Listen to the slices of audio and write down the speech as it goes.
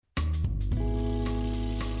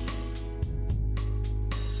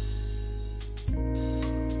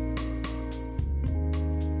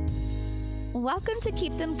Welcome to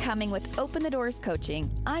Keep Them Coming with Open the Doors Coaching.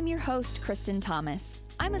 I'm your host, Kristen Thomas.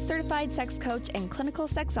 I'm a certified sex coach and clinical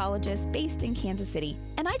sexologist based in Kansas City,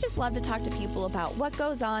 and I just love to talk to people about what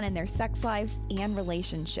goes on in their sex lives and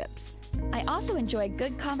relationships. I also enjoy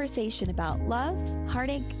good conversation about love,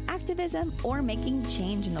 heartache, activism, or making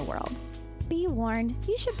change in the world. Be warned,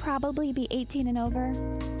 you should probably be 18 and over,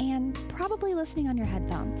 and probably listening on your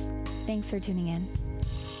headphones. Thanks for tuning in.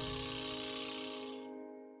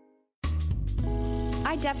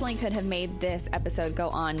 I definitely could have made this episode go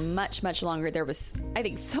on much, much longer. There was, I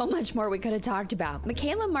think, so much more we could have talked about.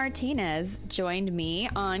 Michaela Martinez joined me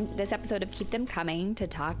on this episode of Keep Them Coming to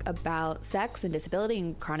talk about sex and disability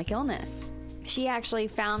and chronic illness. She actually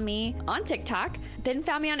found me on TikTok, then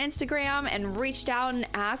found me on Instagram and reached out and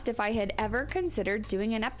asked if I had ever considered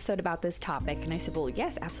doing an episode about this topic. And I said, well,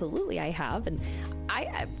 yes, absolutely, I have. And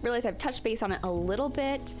I realized I've touched base on it a little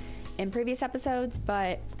bit in previous episodes,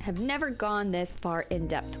 but have never gone this far in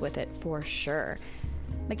depth with it for sure.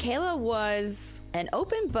 Michaela was an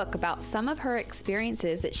open book about some of her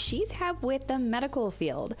experiences that she's had with the medical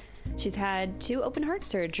field. She's had 2 open heart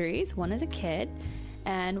surgeries, one as a kid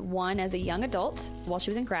and one as a young adult while she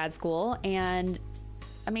was in grad school. And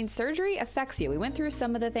I mean, surgery affects you. We went through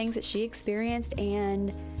some of the things that she experienced,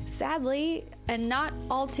 and sadly, and not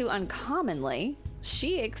all too uncommonly,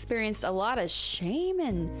 she experienced a lot of shame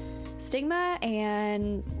and stigma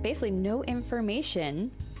and basically no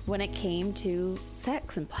information when it came to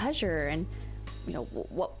sex and pleasure and, you know,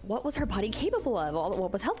 what was her body capable of,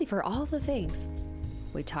 what was healthy for her, all the things.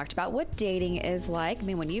 We talked about what dating is like. I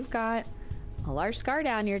mean, when you've got a large scar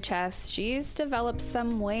down your chest, she's developed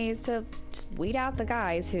some ways to just weed out the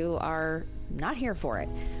guys who are not here for it.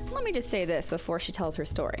 Let me just say this before she tells her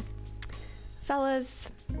story.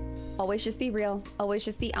 Fellas, always just be real. Always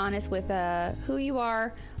just be honest with who you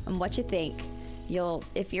are and what you think.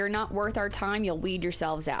 If you're not worth our time, you'll weed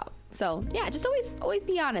yourselves out. So yeah, just always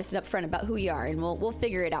be honest and upfront about who you are, and we'll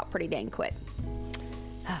figure it out pretty dang quick.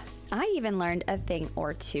 I even learned a thing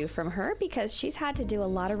or two from her because she's had to do a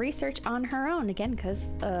lot of research on her own, again, because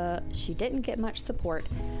she didn't get much support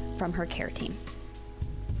from her care team.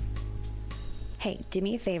 Hey, do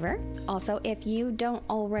me a favor. Also, if you don't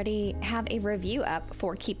already have a review up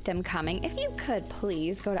for Keep Them Coming, if you could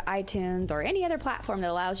please go to iTunes or any other platform that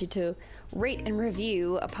allows you to rate and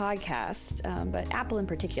review a podcast, but Apple in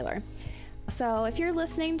particular. So if you're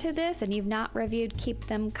listening to this and you've not reviewed Keep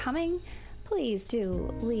Them Coming, please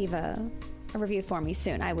do leave a review for me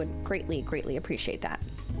soon. I would greatly, greatly appreciate that.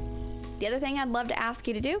 The other thing I'd love to ask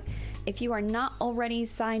you to do, if you are not already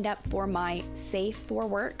signed up for my Safe for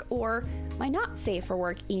Work or my Not Safe for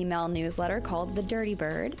Work email newsletter called The Dirty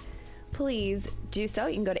Bird, please do so.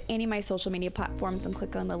 You can go to any of my social media platforms and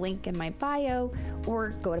click on the link in my bio, or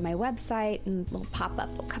go to my website and it'll pop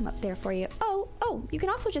up. It'll come up there for you. Oh, you can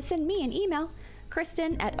also just send me an email,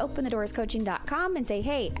 Kristen@OpenTheDoorsCoaching.com, and say,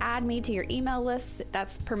 hey, add me to your email list.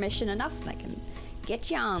 That's permission enough, and I can get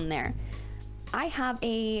you on there. I have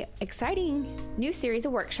a exciting new series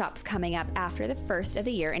of workshops coming up after the first of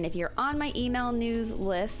the year. And if you're on my email news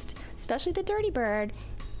list, especially the Dirty Bird,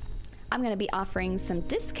 I'm going to be offering some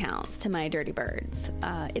discounts to my Dirty Birds.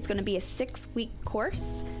 It's going to be a 6-week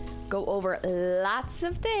course, go over lots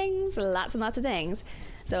of things, lots and lots of things.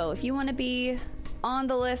 So if you want to be on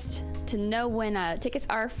the list to know when tickets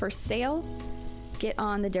are for sale, get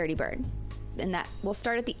on the Dirty Bird. And that will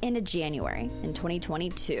start at the end of January in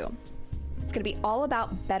 2022. It's going to be all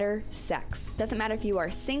about better sex. Doesn't matter if you are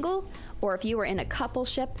single or if you are in a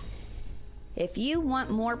coupleship. If you want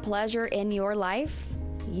more pleasure in your life,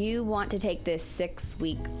 you want to take this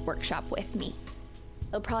 6-week workshop with me.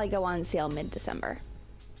 It'll probably go on sale mid-December.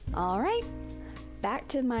 All right, back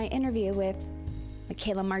to my interview with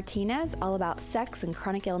Michaela Martinez, all about sex and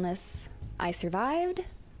chronic illness. I survived.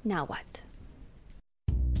 Now what?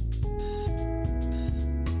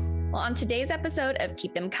 Well, on today's episode of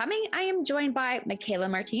Keep Them Coming, I am joined by Michaela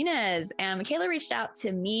Martinez. And Michaela reached out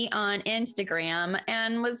to me on Instagram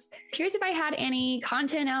and was curious if I had any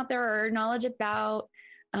content out there or knowledge about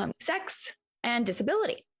sex and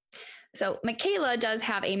disability. So Michaela does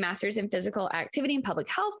have a master's in physical activity and public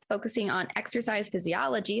health, focusing on exercise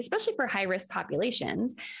physiology, especially for high-risk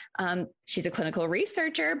populations. She's a clinical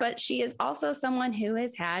researcher, but she is also someone who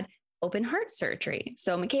has had open heart surgery.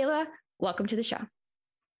 So Michaela, welcome to the show.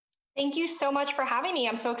 Thank you so much for having me.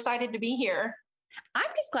 I'm so excited to be here. I'm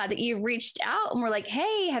just glad that you reached out and were like,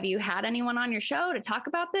 hey, have you had anyone on your show to talk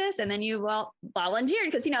about this? And then you volunteered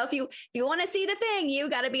because, if you want to see the thing, you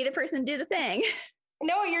got to be the person to do the thing.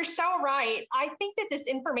 No, you're so right. I think that this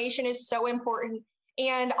information is so important.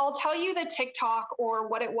 And I'll tell you the TikTok or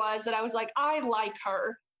what it was that I was like, I like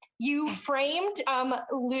her. You framed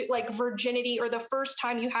like virginity or the first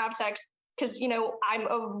time you have sex, because, you know, I'm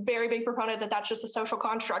a very big proponent that that's just a social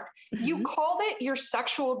construct. Mm-hmm. You called it your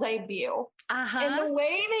sexual debut. And the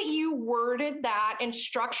way that you worded that and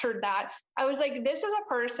structured that, I was like, this is a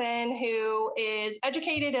person who is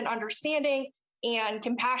educated and understanding and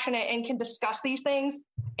compassionate and can discuss these things.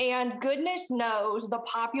 And goodness knows the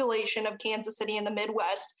population of Kansas City and the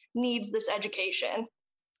Midwest needs this education.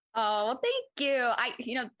 Oh, thank you.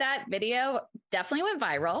 That video definitely went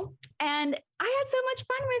viral and I had so much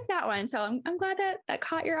fun with that one. So I'm glad that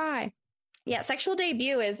caught your eye. Yeah. Sexual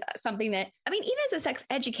debut is something that, even as a sex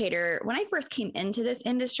educator, when I first came into this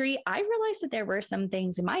industry, I realized that there were some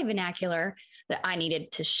things in my vernacular that I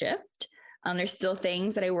needed to shift. There's still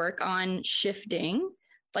things that I work on shifting.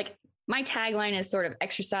 Like my tagline is sort of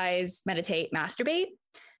exercise, meditate, masturbate.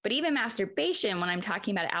 But even masturbation, when I'm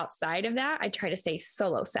talking about outside of that, I try to say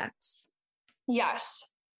solo sex. Yes.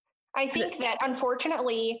 I think that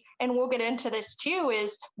unfortunately, and we'll get into this too,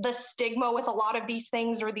 is the stigma with a lot of these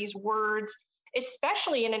things or these words,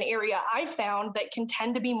 especially in an area I've found that can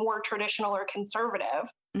tend to be more traditional or conservative.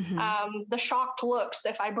 Mm-hmm. The shocked looks,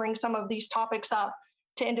 if I bring some of these topics up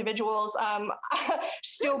to individuals,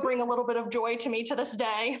 still bring a little bit of joy to me to this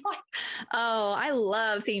day. Oh, I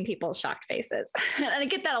love seeing people's shocked faces. And I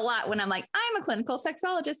get that a lot when I'm like, I'm a clinical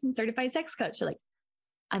sexologist and certified sex coach. You're like,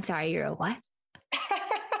 I'm sorry, you're a what?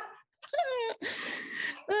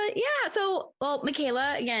 But yeah, so, well,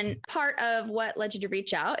 Michaela, again, part of what led you to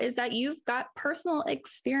reach out is that you've got personal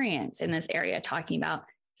experience in this area talking about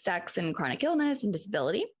sex and chronic illness and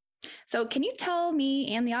disability. So can you tell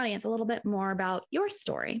me and the audience a little bit more about your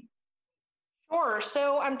story? Sure.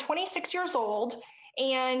 So I'm 26 years old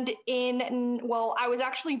and I was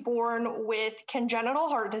actually born with congenital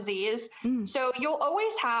heart disease. So you'll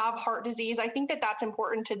always have heart disease. I think that that's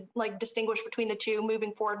important to distinguish between the two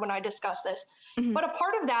moving forward when I discuss this. Mm-hmm. But a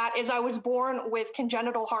part of that is I was born with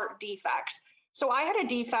congenital heart defects. So I had a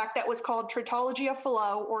defect that was called Tritologia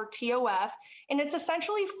Fallot, or TOF, and it's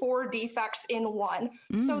essentially 4 defects in one.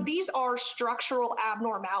 So these are structural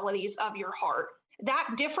abnormalities of your heart.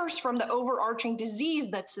 That differs from the overarching disease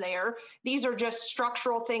that's there. These are just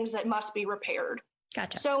structural things that must be repaired.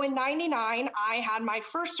 Gotcha. So in 99, I had my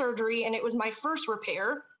first surgery and it was my first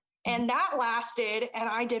repair. And that lasted, and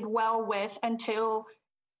I did well with until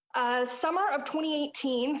summer of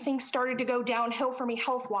 2018, things started to go downhill for me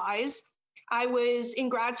health-wise. I was in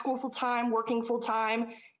grad school full-time, working full-time,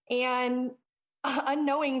 and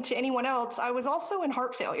unknowing to anyone else, I was also in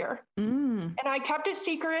heart failure. And I kept it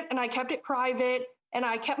secret and I kept it private and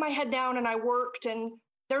I kept my head down and I worked. And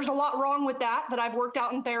there's a lot wrong with that I've worked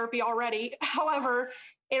out in therapy already. However,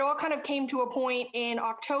 it all kind of came to a point in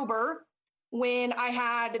October when I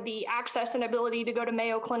had the access and ability to go to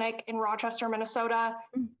Mayo Clinic in Rochester, Minnesota.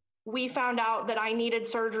 We found out that I needed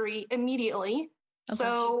surgery immediately. Okay.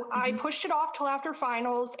 So I pushed it off till after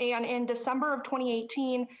finals. And in December of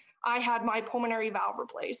 2018, I had my pulmonary valve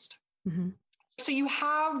replaced. So you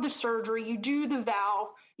have the surgery, you do the valve,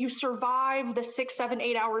 you survive the 6, 7,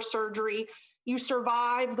 8 hour surgery, you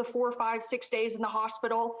survive the 4, 5, 6 days in the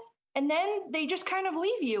hospital, and then they just kind of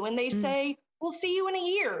leave you and they say, we'll see you in a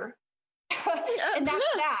year. And that's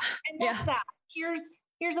that. And that's that.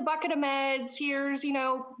 Here's a bucket of meds. Here's,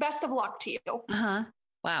 best of luck to you.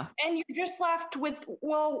 Wow. And you're just left with,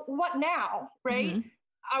 well, what now? Right.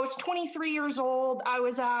 I was 23 years old. I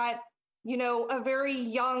was at, a very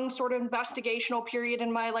young sort of investigational period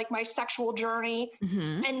in my sexual journey.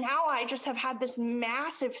 And now I just have had this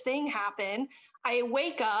massive thing happen. I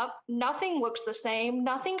wake up, nothing looks the same,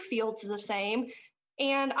 nothing feels the same.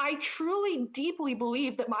 And I truly, deeply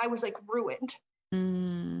believe that I was ruined.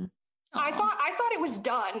 I thought it was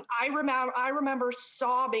done. I remember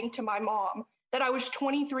sobbing to my mom that I was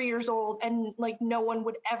 23 years old and no one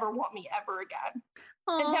would ever want me ever again.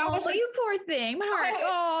 Oh, that was you poor thing. My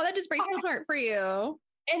heart. That just breaks my heart for you.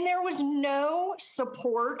 And there was no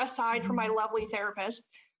support aside from my lovely therapist.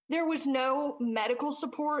 There was no medical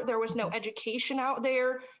support. There was no education out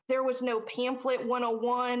there. There was no pamphlet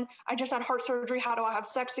 101. I just had heart surgery. How do I have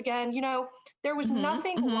sex again? There was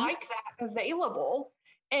nothing like that available.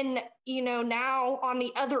 And, now on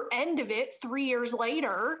the other end of it, 3 years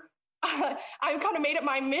later, I've kind of made it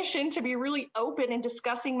my mission to be really open in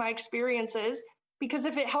discussing my experiences, because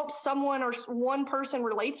if it helps someone or one person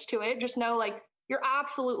relates to it, just know you're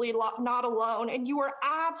absolutely not alone and you are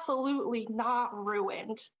absolutely not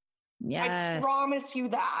ruined. Yes. I promise you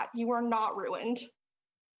that you are not ruined.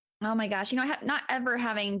 Oh my gosh. Not ever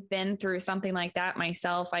having been through something like that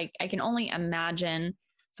myself, I can only imagine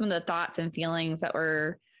some of the thoughts and feelings that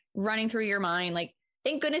were running through your mind.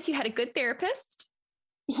 Thank goodness you had a good therapist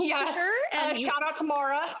Yes. Sure. And Shout out to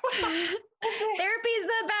Mara. Therapy's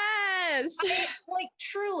the best. Like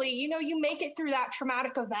truly, you make it through that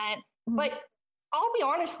traumatic event, Mhm. but I'll be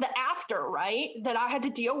honest, the after, right, that I had to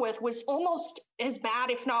deal with was almost as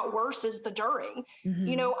bad, if not worse, as the during.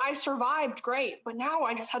 Mhm. I survived great, but now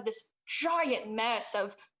I just had this giant mess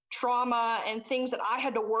of trauma and things that I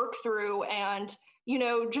had to work through and,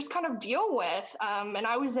 just kind of deal with. And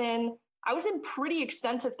I was in pretty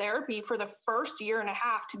extensive therapy for the first year and a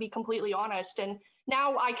half, to be completely honest. And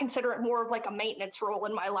now I consider it more of like a maintenance role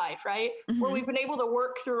in my life, right? Where Mhm. we've been able to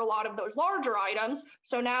work through a lot of those larger items.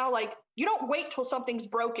 So now, like, you don't wait till something's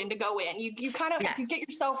broken to go in. You kind of Yes. you get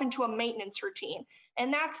yourself into a maintenance routine.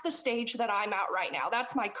 And that's the stage that I'm at right now.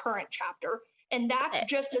 That's my current chapter. And that's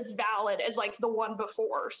just as valid as like the one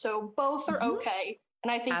before. So both are Mhm. okay.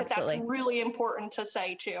 And I think that that's Absolutely. really important to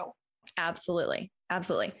say too. Absolutely.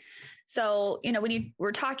 Absolutely. So, when you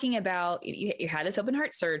were talking about, you had this open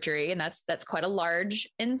heart surgery, and that's quite a large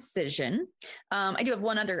incision. I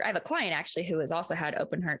have a client actually who has also had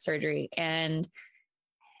open heart surgery, and,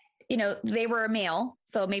 they were a male.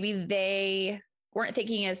 So maybe they weren't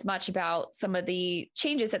thinking as much about some of the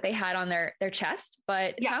changes that they had on their chest,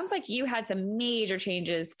 but it sounds like you had some major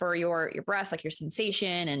changes for your breast, like your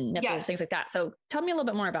sensation and nipples, things like that. So tell me a little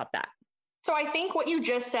bit more about that. So I think what you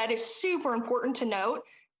just said is super important to note.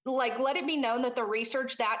 Like, let it be known that the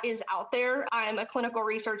research that is out there, I'm a clinical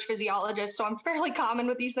research physiologist, so I'm fairly common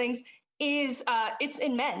with these things, is it's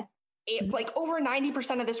in men. Like over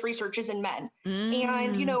 90% of this research is in men.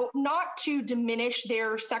 And, not to diminish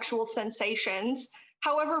their sexual sensations.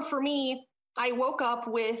 However, for me, I woke up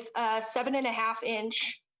with a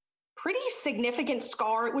 7.5-inch pretty significant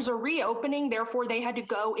scar. It was a reopening, therefore they had to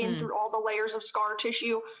go in through all the layers of scar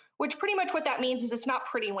tissue, which pretty much what that means is it's not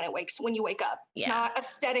pretty when you wake up. It's not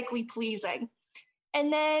aesthetically pleasing.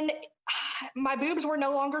 And then my boobs were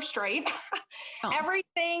no longer straight.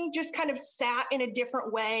 Everything just kind of sat in a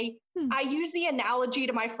different way. I use the analogy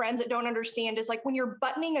to my friends that don't understand is like when you're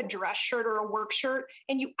buttoning a dress shirt or a work shirt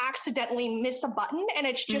and you accidentally miss a button and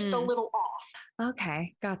it's just a little off.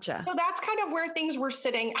 Okay, gotcha. So that's kind of where things were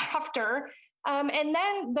sitting after. And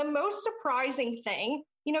then the most surprising thing,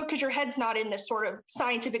 because your head's not in this sort of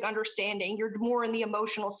scientific understanding, you're more in the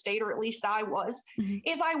emotional state, or at least I was,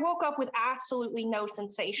 is I woke up with absolutely no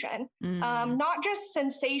sensation. Not just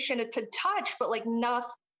sensation to touch, but like nothing.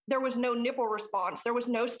 There was no nipple response. There was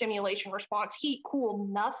no stimulation response, heat, cool,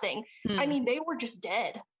 nothing. I mean, they were just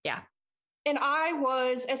dead. Yeah. And I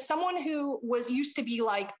was, as someone who was used to be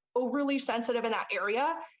like overly sensitive in that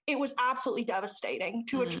area, it was absolutely devastating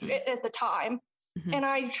at the time. And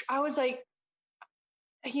I was like,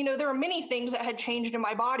 there are many things that had changed in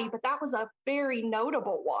my body, but that was a very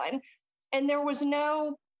notable one. And there was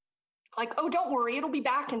no like, oh, don't worry, it'll be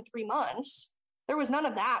back in 3 months. There was none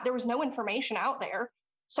of that. There was no information out there.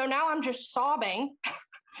 So now I'm just sobbing,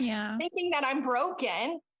 thinking that I'm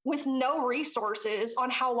broken with no resources on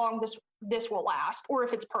how long this will last or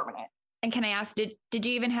if it's permanent. And can I ask, did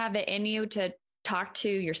you even have it in you to talk to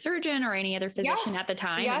your surgeon or any other physician at the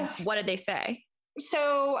time? Yes. And what did they say?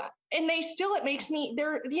 So, and it makes me,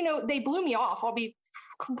 they blew me off. I'll be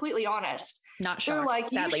completely honest. Not shocked. They're like,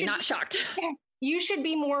 sadly, not shocked. You should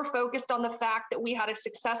be more focused on the fact that we had a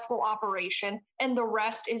successful operation and the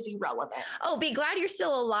rest is irrelevant. Oh, be glad you're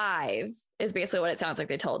still alive is basically what it sounds like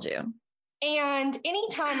they told you. And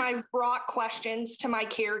anytime I've brought questions to my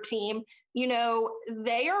care team,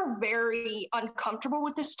 they are very uncomfortable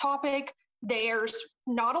with this topic. There's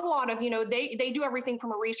not a lot of, they do everything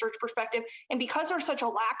from a research perspective. And because there's such a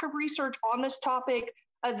lack of research on this topic,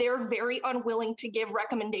 they're very unwilling to give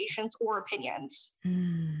recommendations or opinions.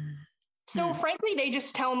 So frankly, they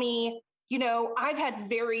just tell me, I've had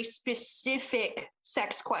very specific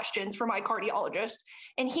sex questions for my cardiologist,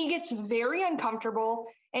 and he gets very uncomfortable.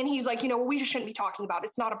 And he's like, we just shouldn't be talking about it.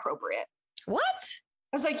 It's not appropriate. What?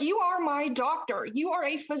 I was like, you are my doctor. You are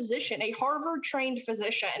a physician, a Harvard trained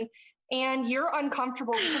physician, and you're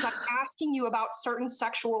uncomfortable because I'm asking you about certain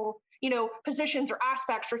sexual, positions or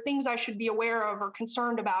aspects or things I should be aware of or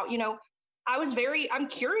concerned about. I'm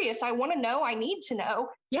curious. I want to know. I need to know.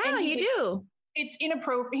 Yeah, you do. It's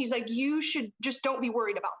inappropriate. He's like, you should just don't be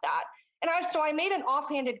worried about that. And I made an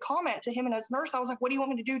offhanded comment to him and his nurse. I was like, what do you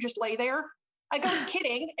want me to do? Just lay there? I was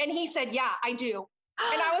kidding. And he said, yeah, I do.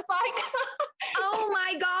 And I was like, oh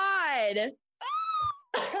my God.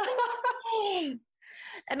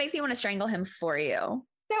 That makes me want to strangle him for you.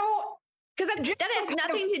 So, because that has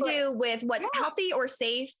nothing to do with what's healthy or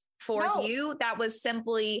safe for you. That was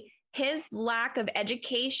simply his lack of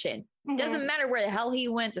education. Doesn't matter where the hell he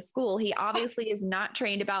went to school. He obviously is not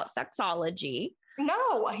trained about sexology.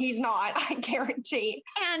 No, he's not. I guarantee.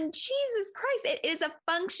 And Jesus Christ, it is a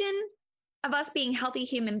function of us being healthy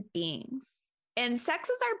human beings. And sex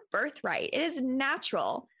is our birthright. It is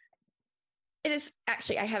natural. It is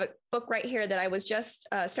actually, I have a book right here that I was just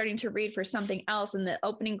starting to read for something else. And the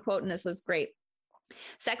opening quote in this was great.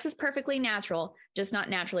 Sex is perfectly natural, just not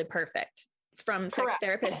naturally perfect. It's from sex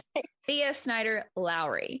therapist Thea Snyder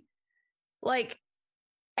Lowry. Like,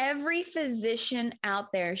 every physician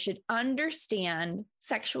out there should understand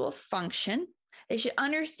sexual function. They should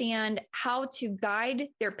understand how to guide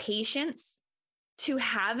their patients to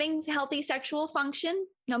having healthy sexual function,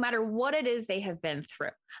 no matter what it is they have been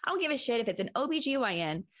through. I don't give a shit if it's an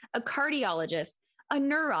OBGYN, a cardiologist, a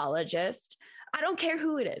neurologist. I don't care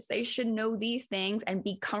who it is. They should know these things and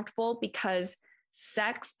be comfortable, because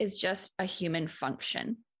sex is just a human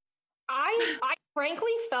function. I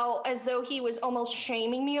frankly felt as though he was almost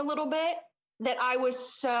shaming me a little bit, that I was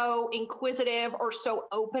so inquisitive or so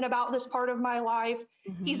open about this part of my life.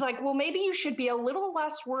 Mm-hmm. He's like, well, maybe you should be a little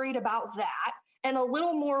less worried about that and a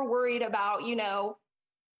little more worried about,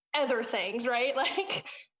 other things, right? Like,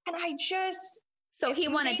 and I just... So he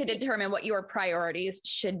wanted to determine what your priorities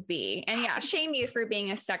should be. And yeah, shame you for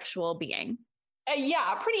being a sexual being.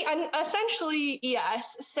 Essentially,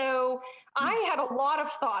 yes. So I had a lot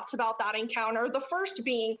of thoughts about that encounter. The first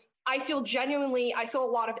being, I feel a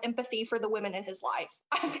lot of empathy for the women in his life.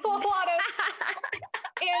 I feel a lot of,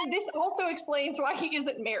 and this also explains why he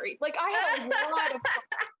isn't married. Like, I had a lot of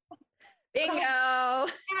bingo. And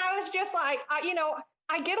I was just like,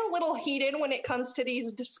 I get a little heated when it comes to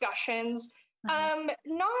these discussions.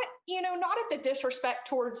 Not at the disrespect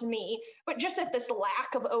towards me, but just at this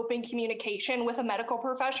lack of open communication with a medical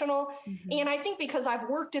professional. Mm-hmm. And I think because I've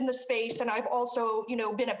worked in the space and I've also,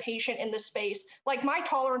 been a patient in the space, like, my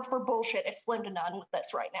tolerance for bullshit is slim to none with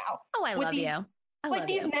this right now. Oh, I love you.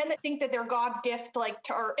 These men that think that they're God's gift,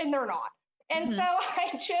 and they're not. And so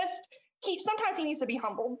sometimes he needs to be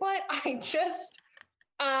humbled, but I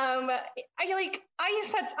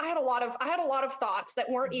had a lot of thoughts that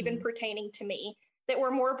weren't even pertaining to me, that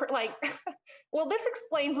were more like, well, this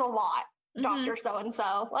explains a lot, Dr.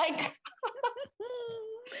 So-and-so. Like,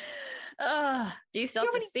 do you still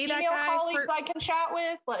have to see that guy? Colleagues I can chat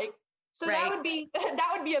with? Like, so right.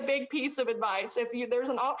 that would be a big piece of advice. If there's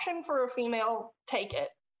an option for a female, take it.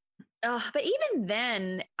 But even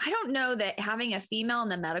then, I don't know that having a female in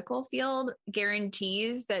the medical field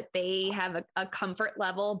guarantees that they have a comfort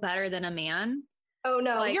level better than a man. Oh,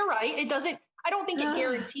 no, you're right. It doesn't. I don't think it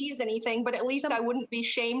guarantees anything, but at least I wouldn't be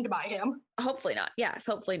shamed by him. Hopefully not. Yes,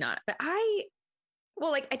 hopefully not. But I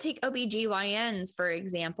take OBGYNs, for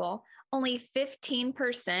example. Only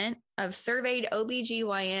 15% of surveyed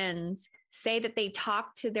OBGYNs say that they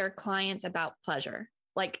talk to their clients about pleasure.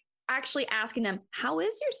 Like, actually asking them, how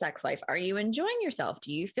is your sex life? Are you enjoying yourself?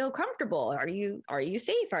 Do you feel comfortable? Are you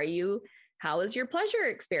safe? How is your pleasure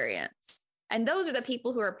experience? And those are the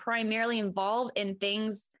people who are primarily involved in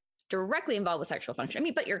things directly involved with sexual function. I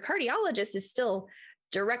mean, but your cardiologist is still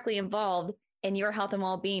directly involved in your health and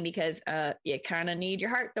well-being, because you kind of need your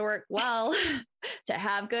heart to work well to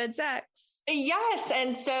have good sex. Yes.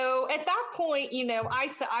 And so at that point,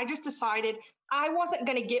 I just decided I wasn't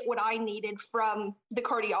going to get what I needed from the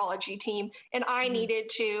cardiology team. And I needed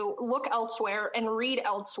to look elsewhere and read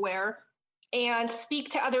elsewhere and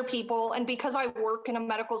speak to other people. And because I work in a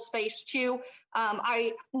medical space too,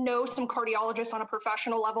 I know some cardiologists on a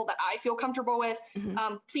professional level that I feel comfortable with,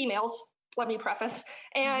 females, let me preface.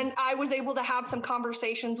 And I was able to have some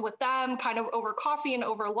conversations with them kind of over coffee and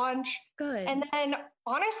over lunch. Good. And then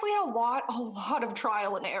honestly, a lot of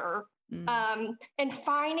trial and error. And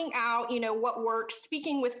finding out, what works,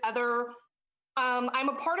 speaking with other, I'm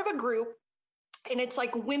a part of a group, and it's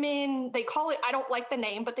like women, they call it, I don't like the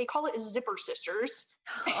name, but they call it Zipper Sisters.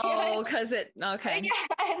 Oh, okay.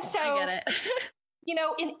 Yeah, and so, I get it.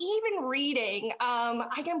 In even reading, let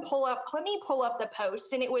me pull up the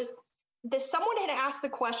post. And it was someone had asked the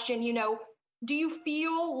question, do you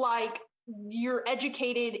feel like you're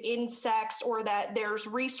educated in sex, or that there's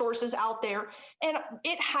resources out there? And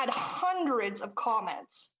it had hundreds of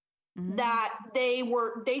comments that they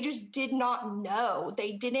just did not know.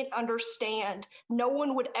 They didn't understand. No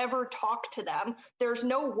one would ever talk to them. There's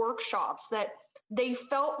no workshops. That they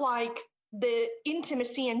felt like the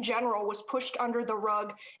intimacy in general was pushed under the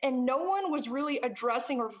rug, and no one was really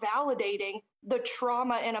addressing or validating the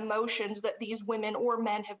trauma and emotions that these women or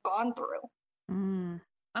men have gone through.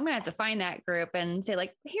 I'm going to have to find that group and say,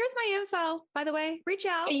 like, here's my info, by the way, reach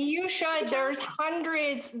out. You should. There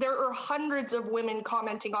are hundreds of women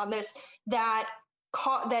commenting on this that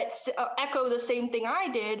echo the same thing I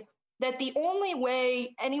did, that the only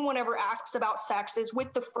way anyone ever asks about sex is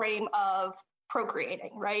with the frame of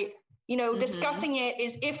procreating, right? Discussing it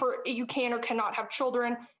is if or you can or cannot have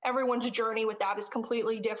children. Everyone's journey with that is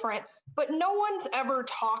completely different, but no one's ever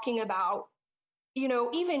talking about,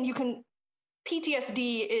 even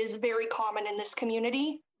PTSD is very common in this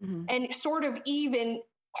community, and sort of even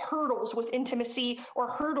hurdles with intimacy or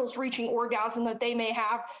hurdles reaching orgasm that they may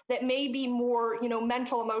have that may be more,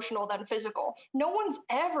 mental, emotional than physical. No one's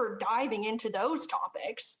ever diving into those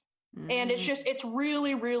topics. And it's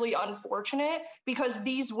really, really unfortunate because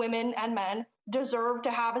these women and men deserve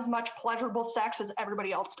to have as much pleasurable sex as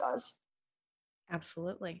everybody else does.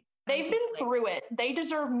 Absolutely. They've been through it. They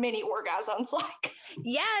deserve many orgasms.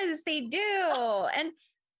 Yes, they do. And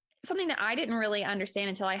something that I didn't really understand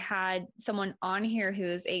until I had someone on here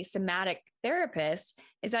who's a somatic therapist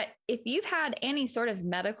is that if you've had any sort of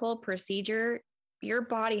medical procedure, your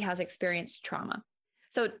body has experienced trauma.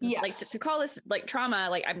 So yes. Like to call this like trauma,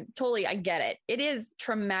 like I get it. It is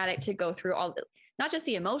traumatic to go through not just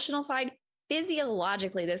the emotional side,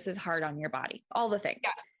 physiologically, this is hard on your body, all the things.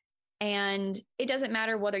 Yes. And it doesn't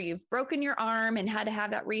matter whether you've broken your arm and had to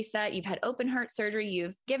have that reset, you've had open heart surgery,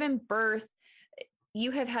 you've given birth,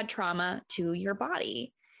 you have had trauma to your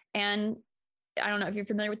body. And I don't know if you're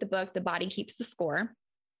familiar with the book, The Body Keeps the Score.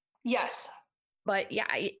 Yes. But yeah,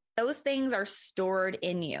 those things are stored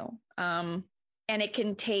in you. And it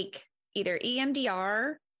can take either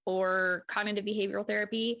EMDR or cognitive behavioral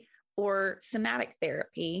therapy or somatic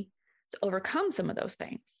therapy to overcome some of those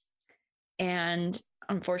things. And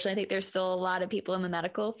unfortunately, I think there's still a lot of people in the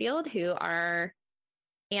medical field who are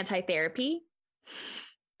anti-therapy,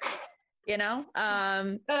 So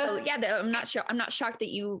yeah, I'm not shocked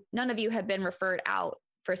that none of you have been referred out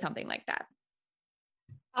for something like that.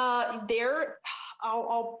 I'll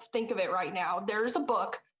think of it right now. There's a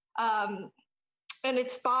book, and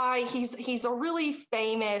it's by, he's a really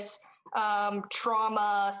famous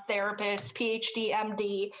trauma therapist, PhD,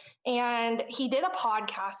 MD, and he did a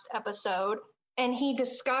podcast episode and he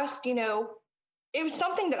discussed, it was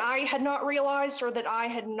something that I had not realized or that I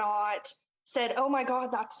had not said, oh my God,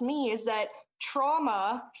 that's me, is that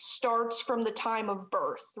trauma starts from the time of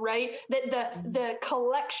birth, right? That the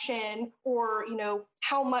collection or,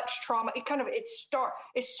 how much trauma, it starts,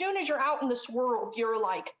 as soon as you're out in this world, you're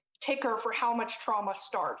like, ticker for how much trauma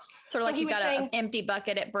starts. Sort of like you got an empty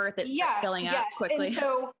bucket at birth that starts filling up quickly. And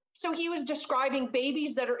so he was describing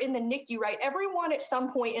babies that are in the NICU, right? Everyone at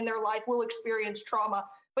some point in their life will experience trauma,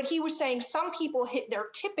 but he was saying some people hit their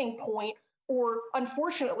tipping point or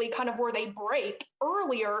unfortunately kind of where they break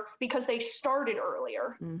earlier because they started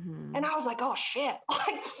earlier. Mm-hmm. And I was like, oh shit.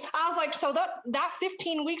 So that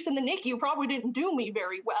 15 weeks in the NICU probably didn't do me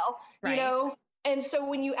very well, right. And so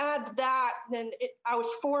when you add that, then I was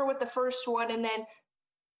 4 with the first one. And then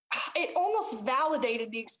it almost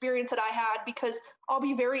validated the experience that I had because I'll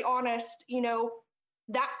be very honest,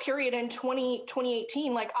 that period in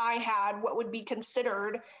 2018, like I had what would be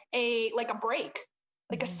considered a break,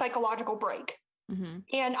 like a psychological break. Mm-hmm.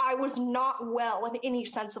 And I was not well in any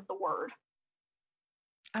sense of the word.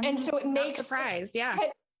 And so it makes surprised. Yeah.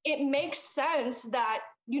 It makes sense that,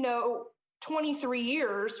 23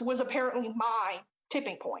 years was apparently my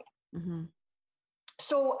tipping point. Mm-hmm.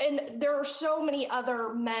 So, and there are so many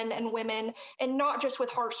other men and women, and not just with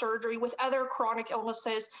heart surgery, with other chronic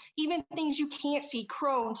illnesses, even things you can't see,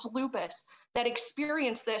 Crohn's, lupus, that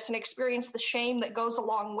experience this and experience the shame that goes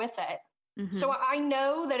along with it. Mm-hmm. So I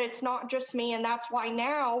know that it's not just me. And that's why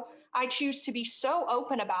now I choose to be so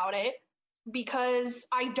open about it, because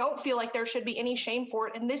I don't feel like there should be any shame for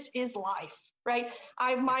it. And this is life, right?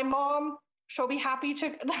 My mom, she'll be happy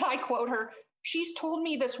that I quote her. She's told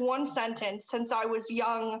me this one sentence since I was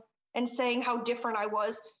young and saying how different I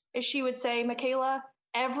was, is she would say, Michaela,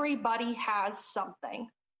 everybody has something.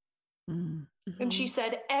 Mm-hmm. And she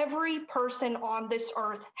said, every person on this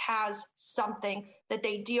earth has something that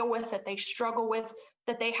they deal with, that they struggle with,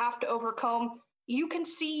 that they have to overcome. You can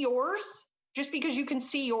see yours. Just because you can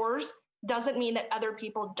see yours doesn't mean that other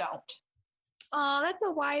people don't. Oh, that's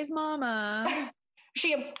a wise mama.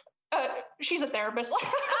 She's a therapist.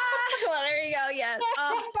 Well, there you go. Yes.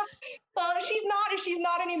 Well, she's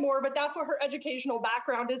not anymore, but that's what her educational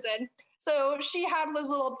background is in. So she had those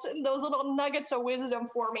little nuggets of wisdom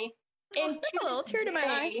for me. And a little tear to my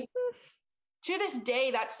eye. To this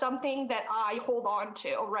day, that's something that I hold on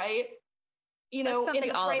to, right? That's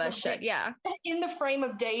something all of us should, yeah. In the frame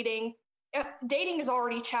of dating is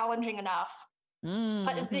already challenging enough. Mm-hmm.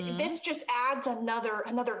 But this just adds another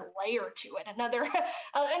layer to it, another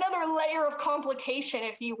layer of complication,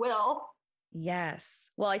 if you will. Yes.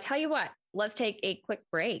 Well, I tell you what, let's take a quick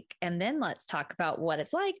break and then let's talk about what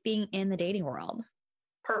it's like being in the dating world.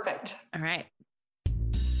 Perfect. All right.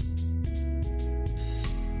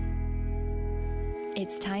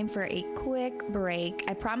 It's time for a quick break.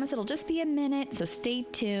 I promise it'll just be a minute, so stay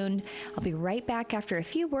tuned. I'll be right back after a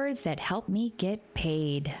few words that help me get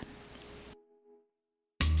paid.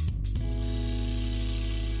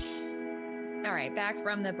 All right, back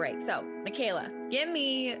from the break. So, Michaela, give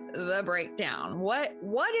me the breakdown. What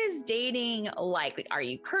is dating like? Are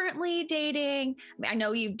you currently dating? I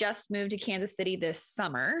know you just moved to Kansas City this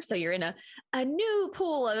summer, so you're in a new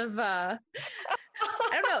pool of I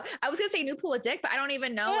don't know. I was gonna say new pool of dick, but I don't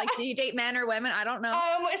even know. Like, do you date men or women? I don't know.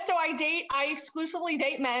 So I exclusively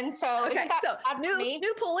date men. So okay, isn't that so sad for me?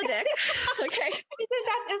 New pool of dick. Okay.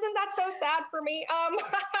 Isn't that so sad for me? No.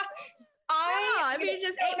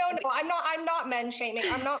 I'm not men shaming.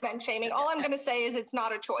 I'm not men shaming. All I'm gonna say is it's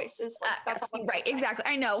not a choice. That's all right. Exactly.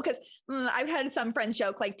 I know, because I've had some friends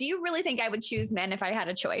joke, like, do you really think I would choose men if I had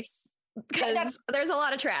a choice? Because there's a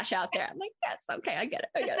lot of trash out there. I'm like, yes, okay, I get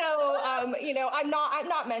it. So, I'm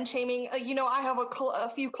not men shaming. I have a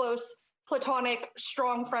few close platonic,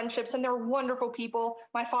 strong friendships, and they're wonderful people.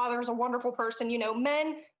 My father's a wonderful person.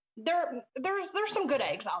 Men, there's some good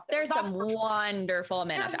eggs out there. There's some wonderful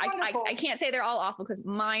men out there. I can't say they're all awful, because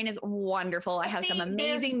mine is wonderful. I have some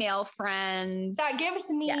amazing male friends. That gives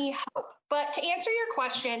me hope. But to answer your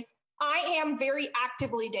question, I am very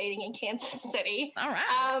actively dating in Kansas City. All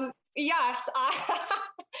right. Yes,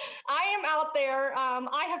 I am out there.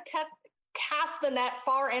 I have cast the net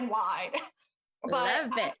far and wide.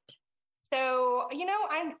 Love it. So,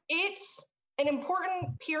 it's an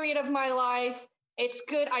important period of my life. It's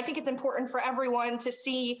good. I think it's important for everyone to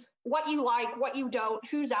see what you like, what you don't,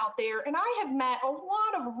 who's out there. And I have met a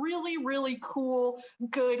lot of really, really cool,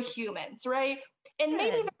 good humans, right? And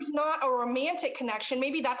maybe there's not a romantic connection.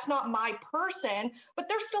 Maybe that's not my person, but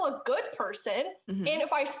they're still a good person. Mm-hmm. And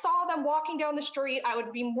if I saw them walking down the street, I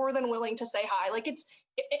would be more than willing to say hi. Like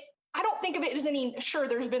I don't think of it as sure,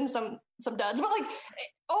 there's been some duds, but like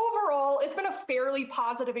overall, it's been a fairly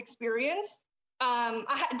positive experience.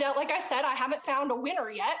 Like I said, I haven't found a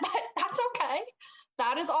winner yet, but that's okay.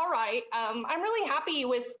 That is all right. I'm really happy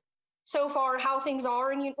with so far how things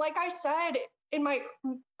are. And like I said, in my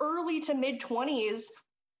early to mid 20s,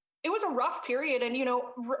 it was a rough period. And,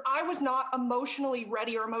 I was not emotionally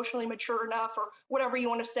ready or emotionally mature enough or whatever you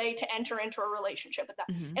want to say to enter into a relationship at that.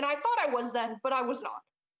 Mm-hmm. And I thought I was then, but I was not.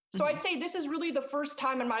 So I'd say this is really the first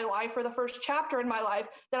time in my life, or the first chapter in my life,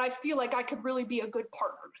 that I feel like I could really be a good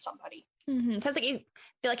partner to somebody. Mm-hmm. Sounds like you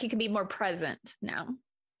feel like you can be more present now.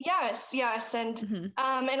 Yes. And,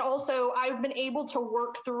 and also I've been able to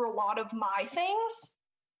work through a lot of my things.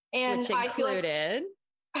 And which included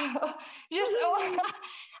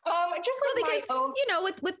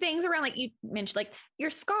with things around, like you mentioned, like your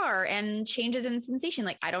scar and changes in sensation.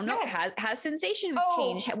 Like, I don't know, has sensation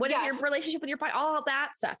changed? What is your relationship with your body? All that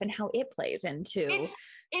stuff and how it plays into.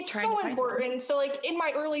 It's so important. So like in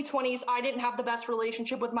my early 20s, I didn't have the best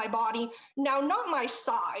relationship with my body. Now, not my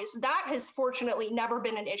size. That has fortunately never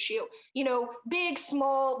been an issue. Big,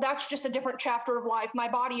 small, that's just a different chapter of life. My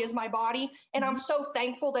body is my body. And I'm so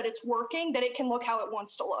thankful that it's working, that it can look how it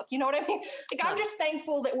wants to look. You know what I mean? Like, I'm just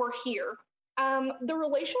thankful that we're here. The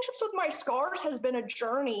relationships with my scars has been a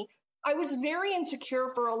journey. I was very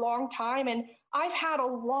insecure for a long time, and I've had a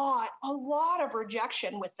lot of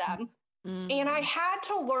rejection with them. Mm-hmm. And I had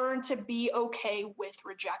to learn to be okay with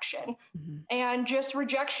rejection. Mm-hmm. And just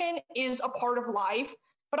rejection is a part of life,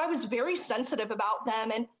 but I was very sensitive about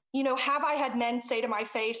them. And, have I had men say to my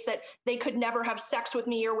face that they could never have sex with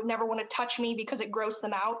me or would never want to touch me because it grossed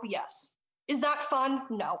them out? Yes. Is that fun?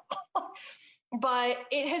 No. But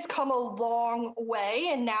it has come a long way.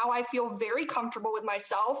 And now I feel very comfortable with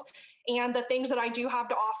myself and the things that I do have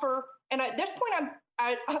to offer. And at this point,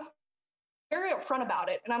 I'm very upfront about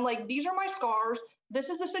it. And I'm like, these are my scars. This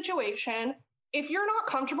is the situation. If you're not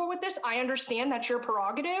comfortable with this, I understand that's your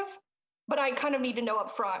prerogative, but I kind of need to know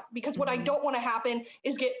up front, because what I don't want to happen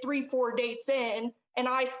is get 3-4 dates in and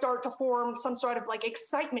I start to form some sort of like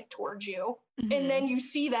excitement towards you. Mm-hmm. And then you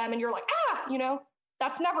see them and you're like,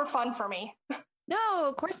 that's never fun for me. No,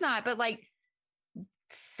 of course not. But like,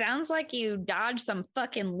 sounds like you dodged some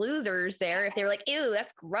fucking losers there. If they were like, ew,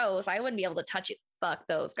 that's gross, I wouldn't be able to touch it. Fuck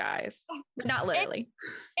those guys. But not literally.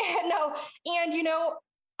 No. And,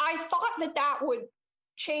 I thought that would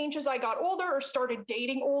change as I got older or started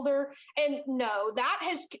dating older. And no, that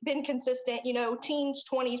has been consistent, teens,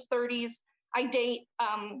 20s, 30s. I date,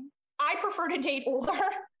 I prefer to date older.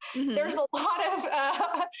 Mm-hmm. There's a lot of,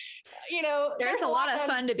 there's a lot of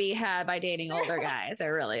fun to be had by dating older guys.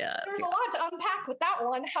 There really is. There's a lot to unpack with that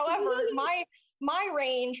one. However, my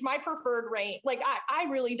range, my preferred range, like I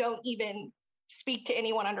really don't even speak to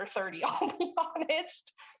anyone under 30, I'll be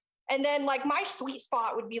honest. And then like my sweet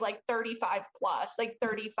spot would be like 35 plus, like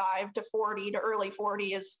 35 to 40 to early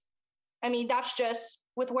 40 is, I mean, that's just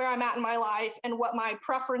with where I'm at in my life and what my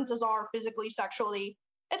preferences are physically, sexually.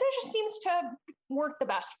 And that just seems to work the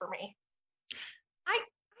best for me. I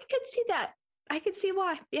could see that. I could see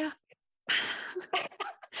why. Yeah.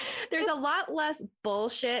 There's a lot less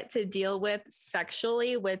bullshit to deal with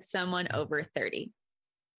sexually with someone over 30.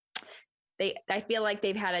 I feel like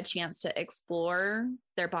they've had a chance to explore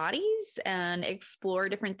their bodies and explore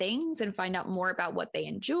different things and find out more about what they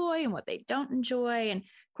enjoy and what they don't enjoy. And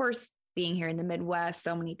of course, being here in the Midwest,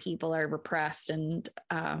 so many people are repressed and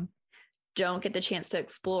don't get the chance to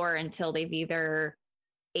explore until they've either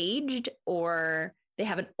aged or they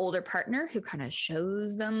have an older partner who kind of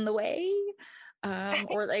shows them the way,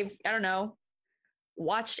 or they've, I don't know,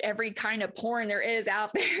 watched every kind of porn there is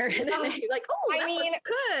out there. And then they like, oh, I mean,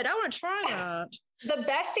 good. I want to try that. The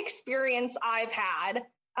best experience I've had,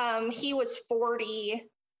 he was 40,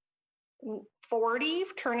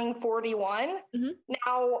 turning 41. Mm-hmm.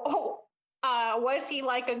 Now, was he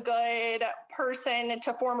like a good person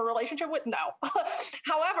to form a relationship with? No.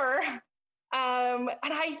 However, and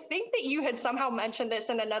I think that you had somehow mentioned this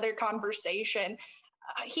in another conversation.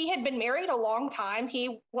 He had been married a long time.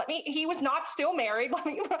 He was not still married.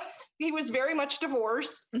 He was very much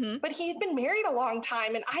divorced, mm-hmm. but he had been married a long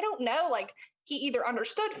time. And I don't know, like he either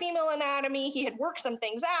understood female anatomy, he had worked some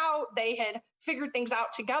things out, they had figured things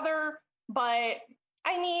out together. But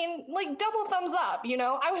I mean, like double thumbs up,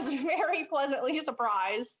 I was very pleasantly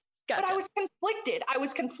surprised. Gotcha. But I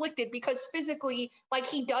was conflicted because physically, like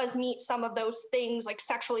he does meet some of those things like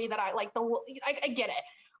sexually that I like I get it.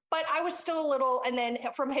 But I was still a little, and then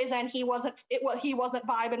from his end, he wasn't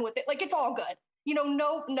vibing with it. Like, it's all good.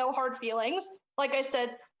 No hard feelings. Like I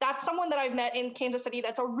said, that's someone that I've met in Kansas City.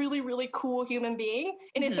 That's a really, really cool human being.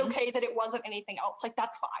 And mm-hmm. It's okay that it wasn't anything else. Like,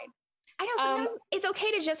 that's fine. I know sometimes it's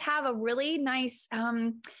okay to just have a really nice,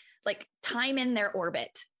 like time in their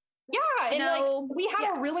orbit. Yeah. And like we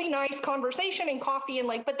had a really nice conversation and coffee and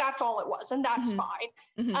like, but that's all it was. And that's mm-hmm. fine.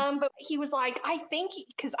 Mm-hmm. But he was like, I think,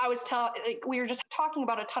 cause I was we were just talking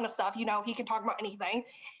about a ton of stuff, he could talk about anything.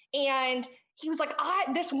 And he was like,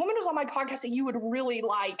 this woman was on my podcast that you would really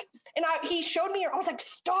like. And he showed me her. I was like,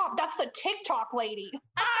 stop, that's the TikTok lady.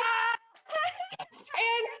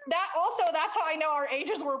 And that's how I know our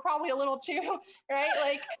ages were probably a little too, right?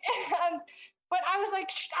 Like, but I was like,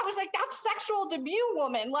 that's sexual debut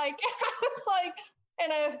woman. Like, I was like,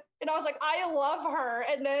 and I was like, I love her.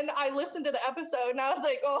 And then I listened to the episode and I was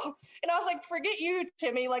like, oh, and I was like, forget you,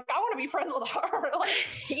 Timmy. Like, I want to be friends with her. Like,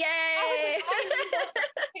 yay.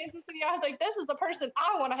 I was like, this is the person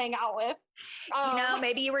I want to hang out with.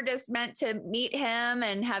 Maybe you were just meant to meet him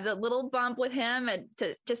and have a little bump with him and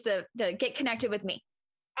to get connected with me.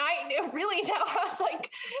 I really know. I was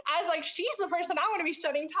like, she's the person I want to be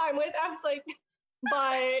spending time with. I was like,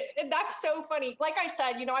 but that's so funny. Like I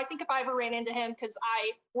said, I think if I ever ran into him, because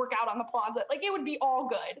I work out on the plaza, like it would be all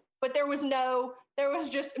good. But there was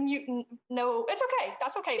just mutant. No, it's okay.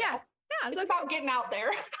 That's okay. Yeah. It's okay. About getting out there.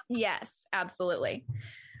 Yes, absolutely.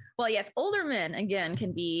 Well, yes, older men again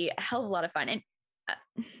can be a hell of a lot of fun. And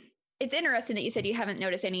it's interesting that you said you haven't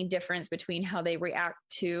noticed any difference between how they react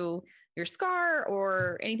to your scar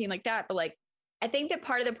or anything like that. But like, I think that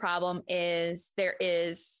part of the problem is there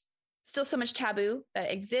is still so much taboo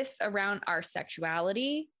that exists around our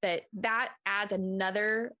sexuality that adds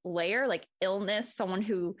another layer, like illness, someone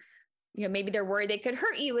who, maybe they're worried they could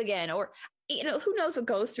hurt you again, or, who knows what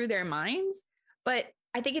goes through their minds. But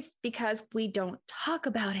I think it's because we don't talk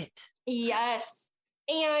about it. Yes.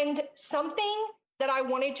 And something that I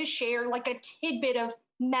wanted to share, like a tidbit of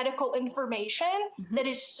medical information mm-hmm. that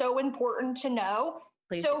is so important to know.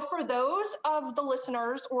 Please. So for those of the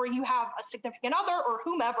listeners, or you have a significant other or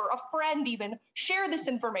whomever, a friend even, share this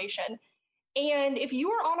information. And if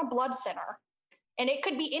you are on a blood thinner, and it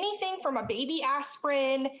could be anything from a baby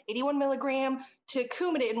aspirin, 81 milligram, to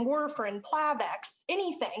Coumadin, warfarin, Plavix,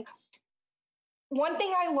 anything. One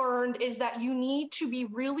thing I learned is that you need to be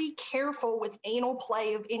really careful with anal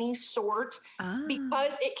play of any sort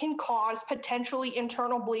because it can cause potentially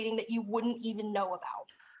internal bleeding that you wouldn't even know about.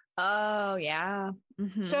 Oh, yeah.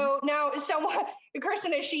 Mm-hmm. So now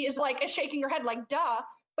Kirsten, as she is shaking her head like, duh.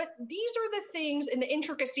 But these are the things and the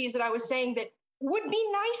intricacies that I was saying that would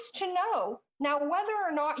be nice to know Now, whether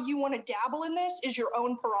or not you want to dabble in this is your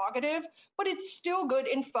own prerogative, but it's still good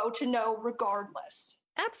info to know regardless.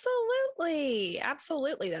 Absolutely.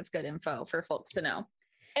 Absolutely. That's good info for folks to know.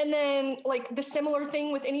 And then, like, the similar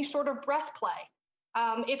thing with any sort of breath play.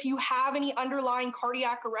 If you have any underlying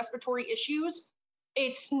cardiac or respiratory issues,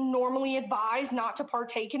 it's normally advised not to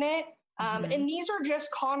partake in it. And these are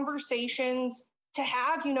just conversations to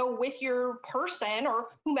have, with your person or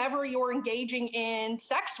whomever you're engaging in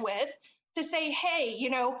sex with, to say, hey,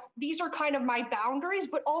 these are kind of my boundaries,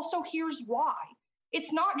 but also here's why.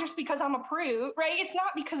 It's not just because I'm a prude, right? It's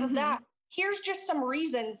not because of that. Here's just some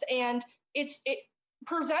reasons. And it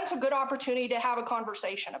presents a good opportunity to have a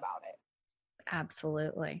conversation about it.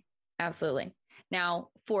 Absolutely. Absolutely. Now,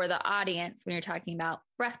 for the audience, when you're talking about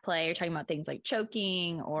breath play, you're talking about things like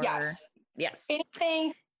choking or yes.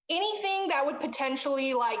 Anything that would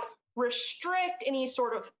potentially like restrict any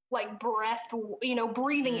sort of like breath,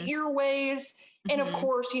 breathing airways. And of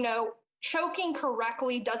course, choking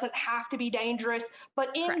correctly doesn't have to be dangerous, but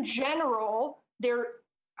in general, choking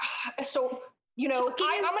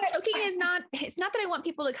is not, it's not that I want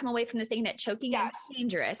people to come away from this saying that choking is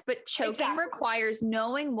dangerous, but choking requires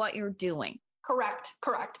knowing what you're doing. Correct.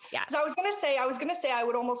 Yeah. So I was going to say, I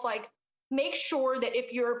would almost like make sure that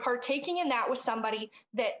if you're partaking in that with somebody,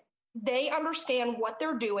 that they understand what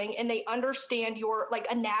they're doing and they understand your like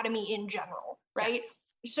anatomy in general, right?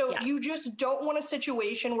 Yes. So you just don't want a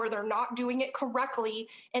situation where they're not doing it correctly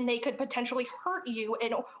and they could potentially hurt you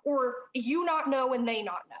or you not know and they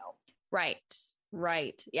not know.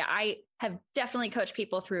 Right. Yeah. I have definitely coached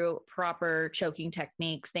people through proper choking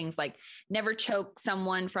techniques, things like never choke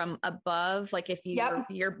someone from above. Like if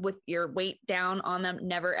you're with your weight down on them,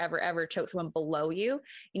 never, ever, ever choke someone below you.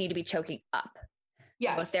 You need to be choking up.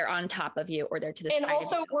 Yes. So if they're on top of you or they're to the side. And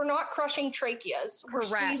also we're not crushing tracheas. We're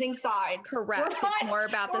squeezing sides. Correct. It's more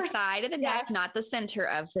about the side of the neck, not the center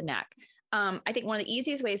of the neck. I think one of the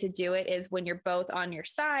easiest ways to do it is when you're both on your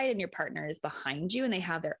side and your partner is behind you and they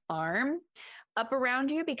have their arm up around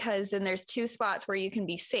you, because then there's two spots where you can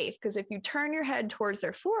be safe. Because if you turn your head towards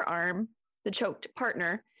their forearm, the choked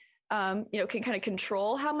partner, can kind of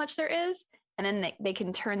control how much there is. And then they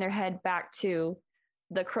can turn their head back to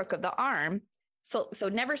the crook of the arm. So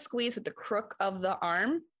never squeeze with the crook of the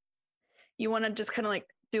arm. You want to just kind of like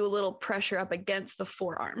do a little pressure up against the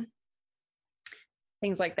forearm.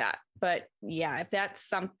 Things like that. But yeah, if that's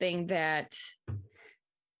something that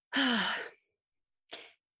the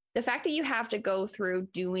fact that you have to go through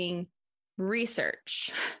doing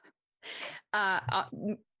research,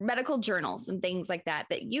 medical journals and things like that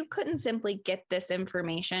you couldn't simply get this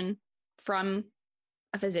information from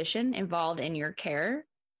a physician involved in your care.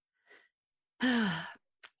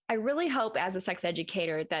 I really hope as a sex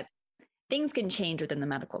educator that things can change within the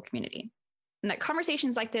medical community and that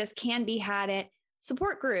conversations like this can be had at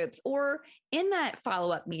support groups or in that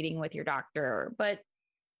follow-up meeting with your doctor. But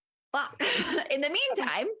in the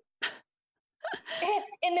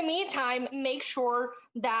meantime, make sure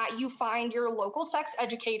that you find your local sex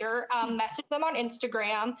educator, message them on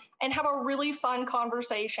Instagram and have a really fun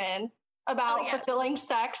conversation about fulfilling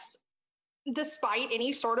sex despite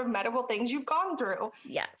any sort of medical things you've gone through.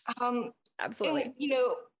 Yes, absolutely. And,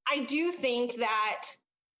 I do think that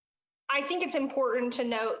I think it's important to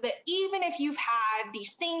note that even if you've had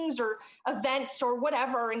these things or events or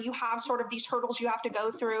whatever, and you have sort of these hurdles you have to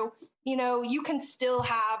go through, you can still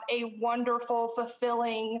have a wonderful,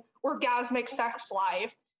 fulfilling, orgasmic sex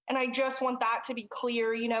life. And I just want that to be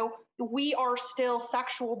clear. We are still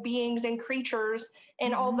sexual beings and creatures.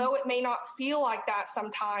 And although it may not feel like that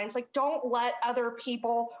sometimes, like don't let other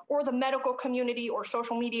people or the medical community or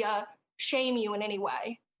social media shame you in any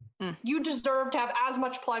way. You deserve to have as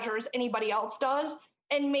much pleasure as anybody else does.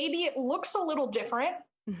 And maybe it looks a little different,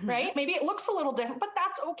 right? Maybe it looks a little different, but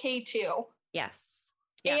that's okay too. Yes.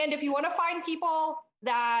 And if you want to find people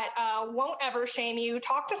that won't ever shame you,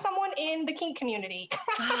 talk to someone in the kink community.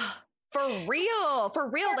 For real.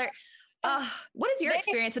 There. What has your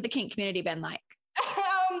experience with the kink community been like?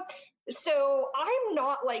 So I'm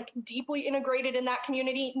not like deeply integrated in that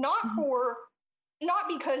community, not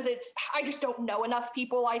because I just don't know enough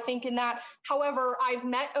people, I think, in that. However, I've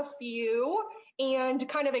met a few and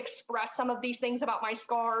kind of expressed some of these things about my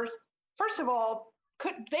scars. First of all,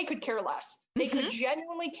 they could care less. They could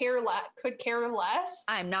genuinely care less.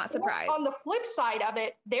 I'm not surprised. Or on the flip side of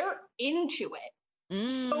it, they're into it.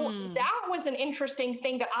 So that was an interesting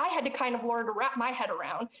thing that I had to kind of learn to wrap my head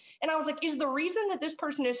around. And I was like, is the reason that this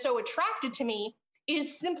person is so attracted to me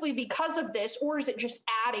is simply because of this, or is it just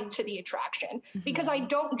adding to the attraction? Because I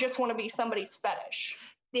don't just want to be somebody's fetish.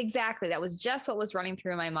 exactly. That was just what was running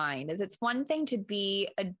through my mind. Is it's one thing to be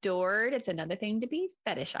adored, it's another thing to be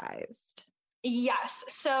fetishized. Yes.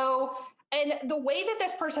 So, and the way that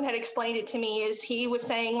this person had explained it to me is he was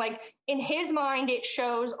saying, like, in his mind, it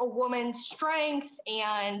shows a woman's strength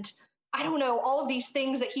and I don't know, all of these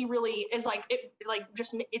things that he really is like,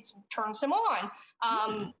 it turns him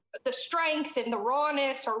on. The strength and the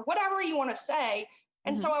rawness or whatever you want to say.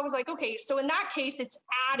 And so I was like, okay, so in that case, it's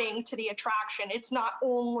adding to the attraction. It's not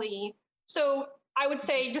only, so I would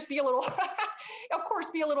say just be a little, of course,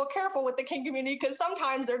 be a little careful with the kink community because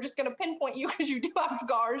sometimes they're just going to pinpoint you because you do have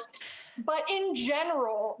scars. But in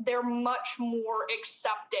general, they're much more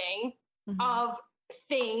accepting of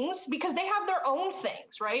things because they have their own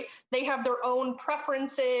things, right? They have their own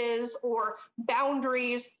preferences or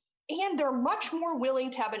boundaries, and they're much more willing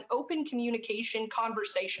to have an open communication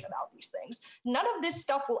conversation about these things. None of this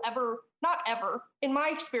stuff will ever, not ever, in my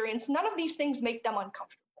experience, none of these things make them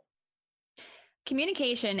uncomfortable.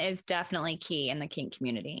 Communication is definitely key in the kink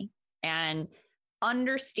community, and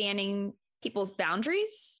understanding people's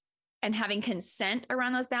boundaries and having consent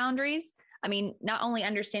around those boundaries. I mean, not only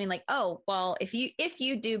understanding like, oh, well, if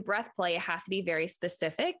you do breath play, it has to be very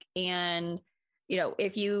specific. And,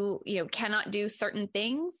 if you cannot do certain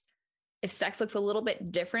things, if sex looks a little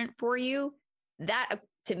bit different for you, that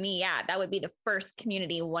to me, that would be the first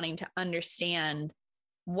community wanting to understand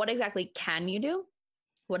what exactly can you do?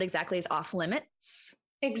 What exactly is off limits?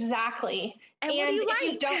 Exactly. And what do you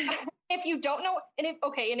like? If you don't know, and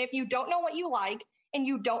if you don't know what you like and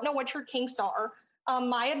you don't know what your kinks are,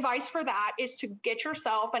 my advice for that is to get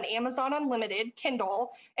yourself an Amazon Unlimited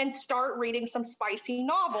Kindle and start reading some spicy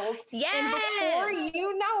novels. Yes. And before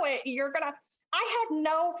you know it, I had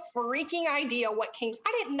no freaking idea what kinks.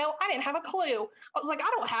 I didn't have a clue. I was like, I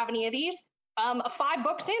don't have any of these. 5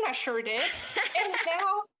 books in, I sure did. And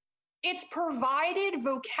now it's provided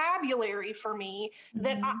vocabulary for me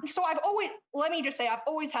that I've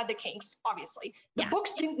always had the kinks, obviously. The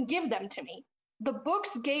books didn't give them to me. The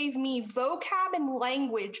books gave me vocab and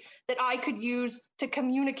language that I could use to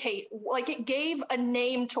communicate. Like it gave a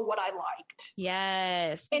name to what I liked.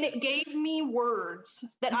 Yes. And it gave me words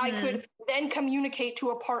that I could then communicate to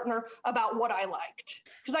a partner about what I liked.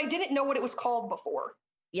 Because I didn't know what it was called before.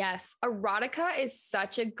 Yes. Erotica is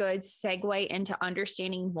such a good segue into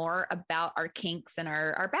understanding more about our kinks and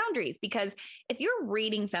our boundaries. Because if you're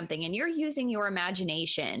reading something and you're using your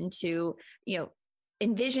imagination to,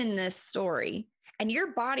 envision this story, and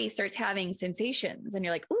your body starts having sensations and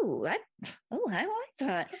you're like, I like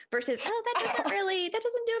that, versus, that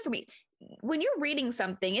doesn't do it for me. When you're reading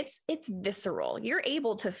something, it's visceral. You're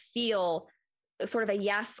able to feel sort of a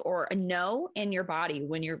yes or a no in your body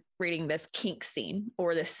when you're reading this kink scene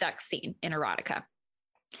or this sex scene in erotica.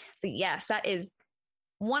 So yes, that is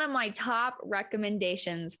one of my top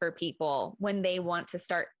recommendations for people when they want to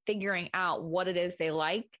start figuring out what it is they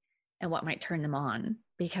like and what might turn them on,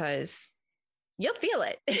 because you'll feel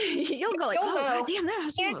it. You'll go like, God damn,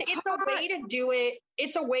 that. And it's a way to do it.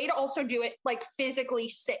 It's a way to also do it like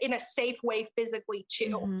physically, in a safe way physically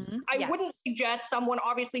too. I wouldn't suggest someone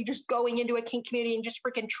obviously just going into a kink community and just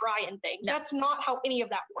freaking trying things. No. That's not how any of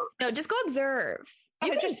that works. No, just go observe.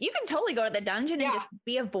 You can totally go to the dungeon and just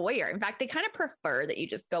be a voyeur. In fact, they kind of prefer that you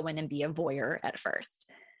just go in and be a voyeur at first.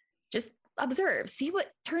 Just observe, see what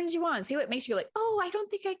turns you on, see what makes you like, I don't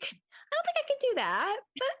think I could do that,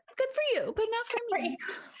 but good for you, but not for me.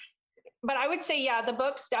 But I would say, the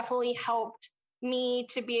books definitely helped me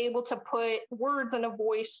to be able to put words and a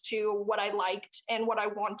voice to what I liked and what I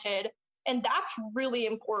wanted. And that's really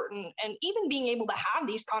important. And even being able to have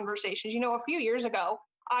these conversations, a few years ago,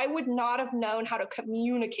 I would not have known how to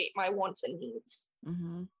communicate my wants and needs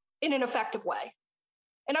in an effective way.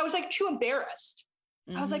 And I was like too embarrassed.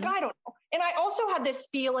 I was like, I don't know. And I also had this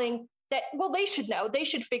feeling that, they should know, they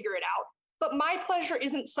should figure it out. But my pleasure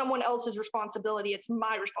isn't someone else's responsibility. It's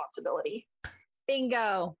my responsibility.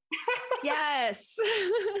 Bingo. Yes.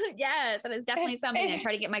 Yes. That is definitely something I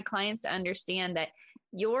try to get my clients to understand, that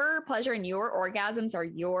your pleasure and your orgasms are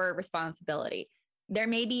your responsibility. There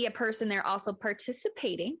may be a person there also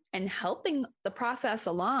participating and helping the process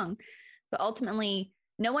along, but ultimately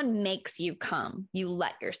no one makes you come. You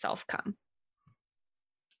let yourself come.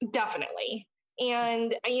 Definitely.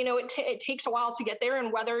 And, it takes a while to get there.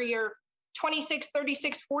 And whether you're 26,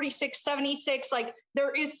 36, 46, 76, like there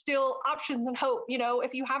is still options and hope.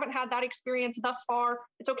 If you haven't had that experience thus far,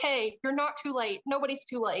 it's okay. You're not too late. Nobody's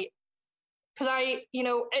too late. Because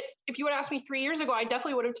if you would ask me 3 years ago, I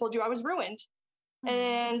definitely would have told you I was ruined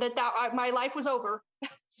and that my life was over.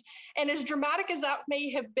 And as dramatic as that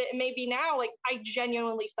may be now, like I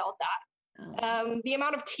genuinely felt that. The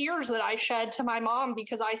amount of tears that I shed to my mom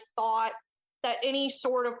because I thought that any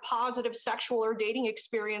sort of positive sexual or dating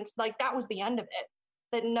experience, like that was the end of it,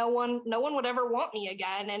 that no one would ever want me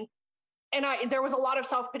again. And there was a lot of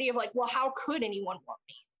self-pity of like, well, how could anyone want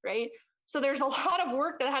me? Right. So there's a lot of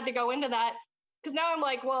work that had to go into that, because now I'm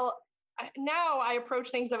like, well, now I approach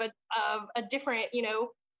things of a different,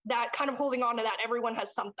 that kind of holding on to that everyone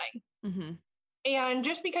has something. Mm-hmm. And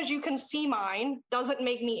just because you can see mine doesn't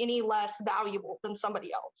make me any less valuable than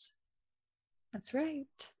somebody else. That's right.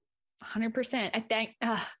 100%. I think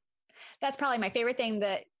that's probably my favorite thing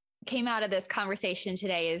that came out of this conversation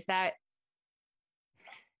today is that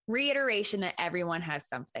reiteration that everyone has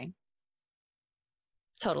something.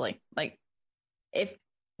 Totally. Like if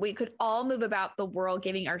we could all move about the world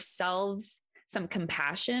giving ourselves some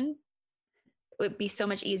compassion, it would be so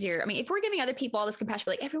much easier. I mean, if we're giving other people all this compassion,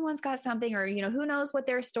 like everyone's got something, or, who knows what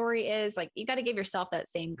their story is, like you got to give yourself that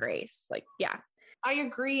same grace. Like, yeah. I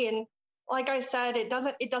agree. And like I said, it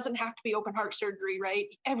doesn't have to be open heart surgery, right?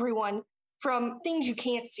 Everyone, from things you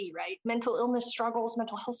can't see, right? Mental illness struggles,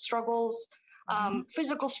 mental health struggles,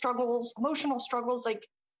 physical struggles, emotional struggles, like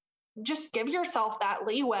just give yourself that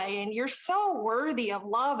leeway, and you're so worthy of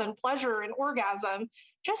love and pleasure and orgasm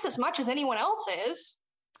just as much as anyone else is.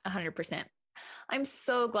 100%. I'm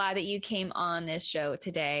so glad that you came on this show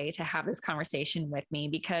today to have this conversation with me,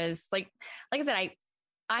 because like I said,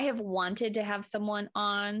 I have wanted to have someone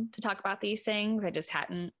on to talk about these things. I just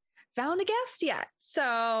hadn't found a guest yet.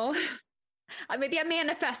 So maybe I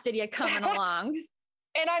manifested you coming along.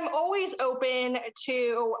 And I'm always open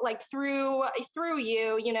to, like, through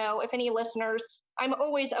you, if any listeners, I'm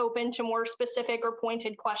always open to more specific or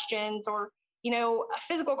pointed questions, or,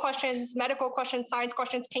 physical questions, medical questions, science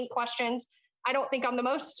questions, kink questions. I don't think I'm the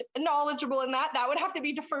most knowledgeable in that. That would have to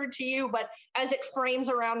be deferred to you. But as it frames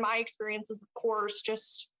around my experiences, of course,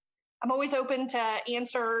 I'm always open to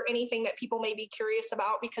answer anything that people may be curious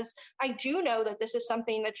about, because I do know that this is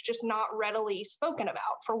something that's just not readily spoken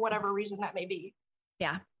about for whatever reason that may be.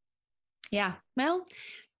 Yeah. Yeah. Well,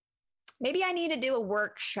 maybe I need to do a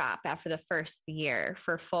workshop after the first year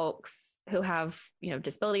for folks who have,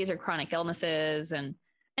 disabilities or chronic illnesses, and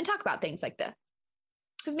talk about things like this.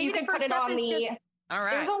 Because maybe the first step is just, all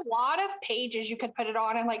right. There's a lot of pages you could put it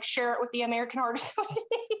on and like share it with the American Heart Association.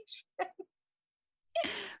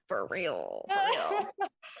 For real.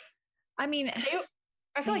 I mean,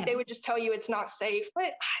 I feel like they would just tell you it's not safe,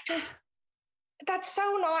 but that's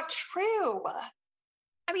so not true.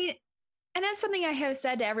 I mean, and that's something I have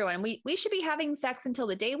said to everyone. We should be having sex until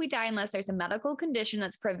the day we die, unless there's a medical condition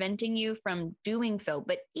that's preventing you from doing so.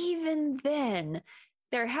 But even then,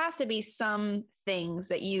 there has to be some things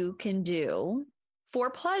that you can do for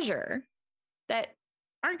pleasure that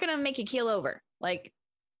aren't going to make you keel over. Like,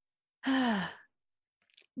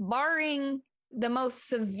 barring the most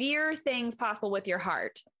severe things possible with your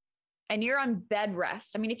heart, and you're on bed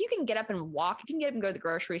rest. I mean, if you can get up and walk, if you can get up and go to the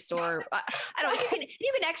grocery store, I don't know,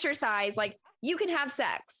 you can exercise, like you can have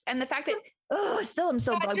sex. And the fact that, still I'm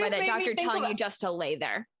so bugged by that doctor telling you just to lay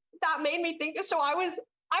there. That made me think. So I was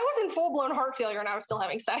in full blown heart failure and I was still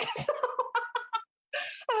having sex.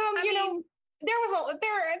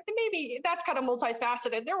 Maybe that's kind of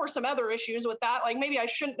multifaceted. There were some other issues with that. Like maybe I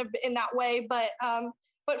shouldn't have been in that way, but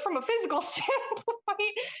from a physical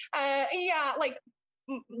standpoint, like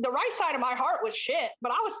the right side of my heart was shit,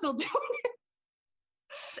 but I was still doing it.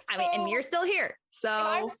 I mean, and you're still here. So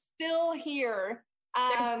I'm still here.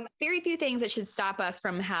 There's very few things that should stop us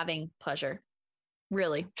from having pleasure.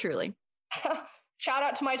 Really, truly. Shout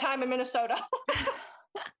out to my time in Minnesota.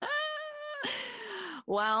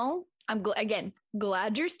 Well, I'm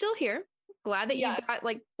glad you're still here. Glad that you got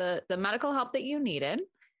like the medical help that you needed.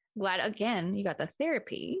 Glad again, you got the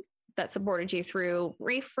therapy that supported you through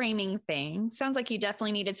reframing things. Sounds like you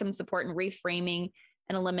definitely needed some support in reframing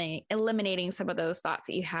and eliminating some of those thoughts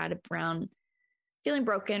that you had around feeling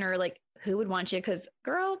broken, or like who would want you? Because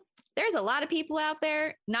girl, there's a lot of people out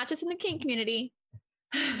there, not just in the kink community,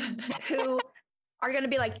 who are going to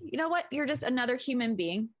be like, you know what? You're just another human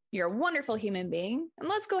being. You're a wonderful human being, and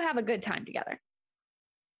let's go have a good time together.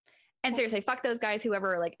 And seriously, fuck those guys who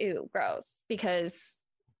ever are like, ew, gross, because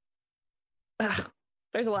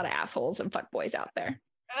there's a lot of assholes and fuck boys out there.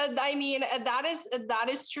 I mean, that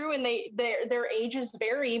is true, and their ages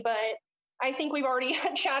vary. But I think we've already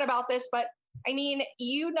chat about this. But I mean,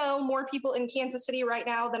 more people in Kansas City right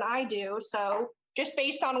now than I do. So just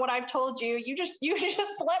based on what I've told you, you just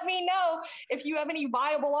let me know if you have any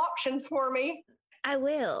viable options for me. I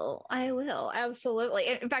will.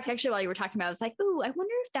 Absolutely. In fact, actually, while you were talking about it, it's like, ooh, I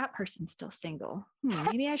wonder if that person's still single.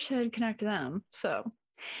 Maybe I should connect them. So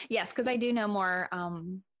yes, because I do know more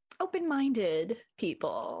open-minded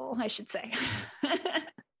people, I should say.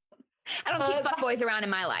 I don't keep fuckboys around in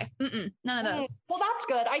my life. None of those. Well, that's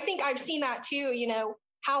good. I think I've seen that too,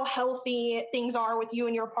 how healthy things are with you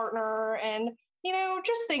and your partner and,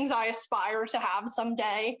 just things I aspire to have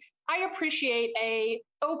someday. I appreciate a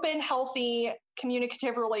open, healthy,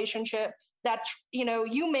 communicative relationship that's,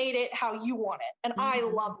 you made it how you want it. And I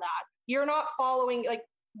love that. You're not following like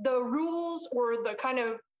the rules or the kind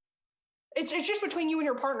of, it's just between you and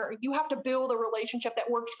your partner. You have to build a relationship that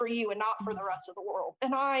works for you and not for the rest of the world.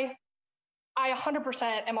 And I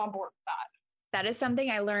 100% am on board with that. That is something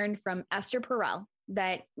I learned from Esther Perel,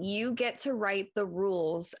 that you get to write the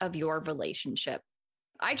rules of your relationship.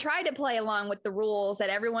 I tried to play along with the rules that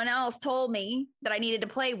everyone else told me that I needed to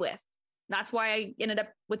play with. That's why I ended up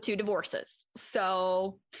with 2 divorces.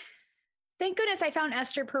 So thank goodness I found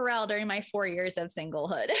Esther Perel during my 4 years of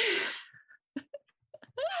singlehood.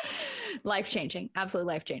 Life-changing,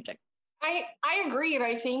 absolutely life-changing. I agree. And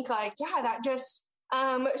I think that just,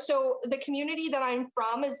 so the community that I'm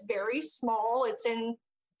from is very small. It's in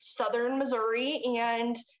southern Missouri.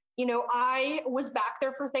 And, I was back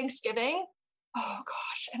there for Thanksgiving. Oh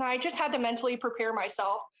gosh. And I just had to mentally prepare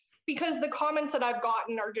myself because the comments that I've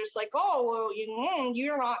gotten are just like, oh, well,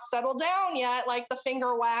 you're not settled down yet, like the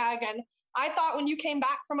finger wag. And I thought when you came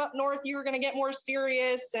back from up north, you were going to get more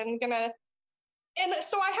serious and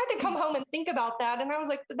so I had to come home and think about that. And I was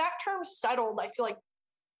like, that term settled, I feel like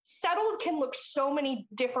settled can look so many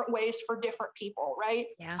different ways for different people, right?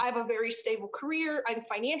 Yeah. I have a very stable career. I'm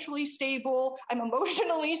financially stable. I'm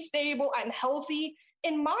emotionally stable. I'm healthy.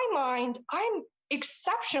 In my mind, I'm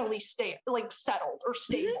exceptionally settled or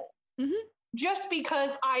stable. Just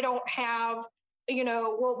because I don't have,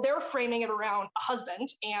 they're framing it around a husband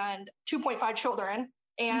and 2.5 children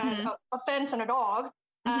and a fence and a dog.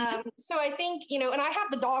 So I think, and I have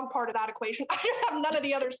the dog part of that equation. I just have none of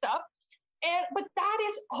the other stuff. But that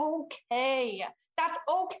is okay. That's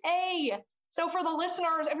okay. So for the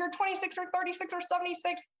listeners, if you're 26 or 36 or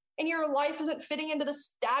 76 and your life isn't fitting into the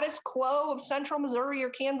status quo of Central Missouri or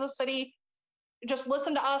Kansas City, just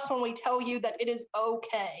listen to us when we tell you that it is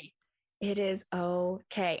okay. It is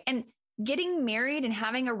okay. And getting married and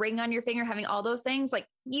having a ring on your finger, having all those things, like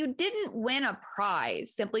you didn't win a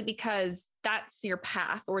prize simply because that's your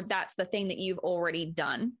path or that's the thing that you've already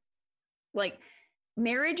done. Like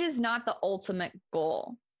marriage is not the ultimate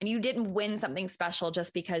goal. And you didn't win something special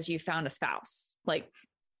just because you found a spouse. Like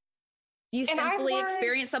you simply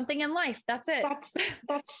experienced something in life. That's it.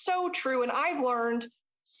 That's so true. And I've learned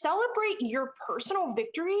celebrate your personal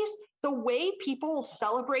victories the way people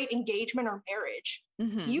celebrate engagement or marriage.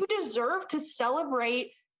 You deserve to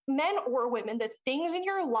celebrate, men or women, the things in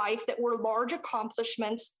your life that were large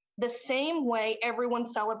accomplishments the same way everyone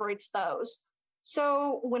celebrates those.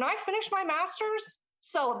 So when I finished my master's,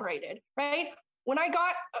 celebrated, right? When I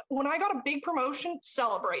got a big promotion,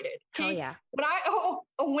 celebrated. Oh yeah.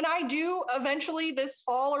 When I do eventually this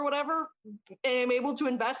fall or whatever, am able to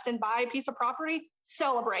invest and buy a piece of property,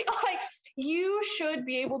 celebrate. Like you should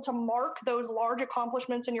be able to mark those large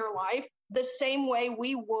accomplishments in your life the same way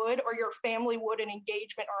we would or your family would an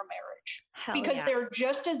engagement or a marriage. Because they're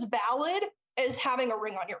just as valid as having a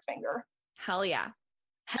ring on your finger. Hell yeah.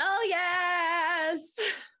 Hell yes.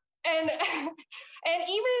 And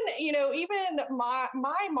even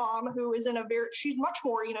my mom, who is she's much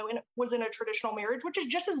more, was in a traditional marriage, which is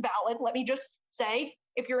just as valid. Let me just say,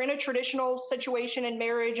 if you're in a traditional situation in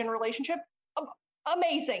marriage and relationship,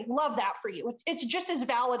 amazing. Love that for you. It's just as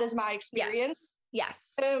valid as my experience. Yes.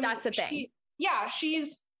 That's the thing.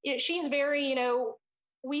 She's very,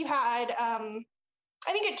 we've had,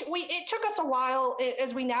 I think it took us a while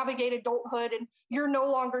as we navigate adulthood, and you're no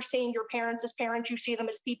longer seeing your parents as parents. You see them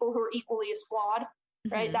as people who are equally as flawed,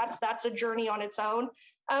 right? That's a journey on its own.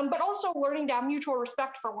 But also learning to have mutual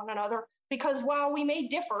respect for one another, because while we may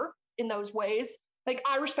differ in those ways, like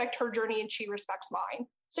I respect her journey and she respects mine.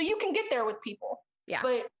 So you can get there with people,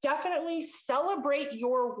 but definitely celebrate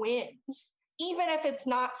your wins, even if it's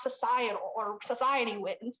not societal or society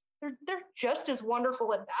wins. They're just as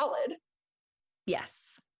wonderful and valid.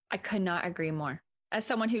 Yes, I could not agree more. As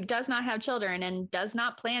someone who does not have children and does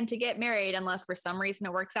not plan to get married unless for some reason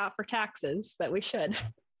it works out for taxes, that we should.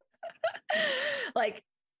 Like,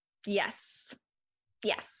 yes.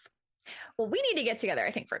 Well, we need to get together,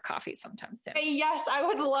 I think, for coffee sometime soon. Yes, I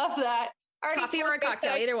would love that. Coffee or a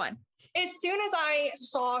cocktail, either one. As soon as I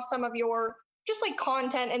saw some of your just like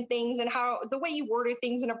content and things and how the way you worded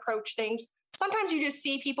things and approach things, sometimes you just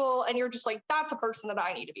see people and you're just like, that's a person that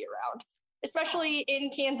I need to be around. Especially in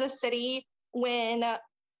Kansas City, when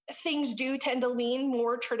things do tend to lean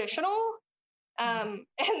more traditional, And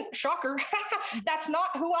shocker, that's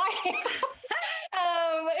not who I am.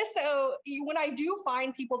 So when I do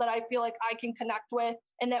find people that I feel like I can connect with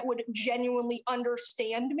and that would genuinely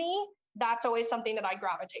understand me, that's always something that I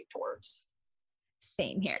gravitate towards.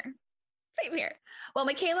 Same here. Well,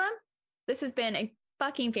 Michaela, this has been a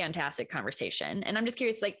fucking fantastic conversation. And I'm just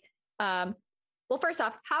curious, like, well, first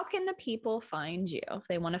off, how can the people find you if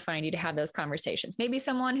they want to find you to have those conversations? Maybe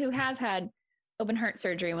someone who has had open heart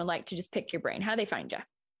surgery and would like to just pick your brain. How do they find you?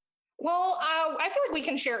 Well, I feel like we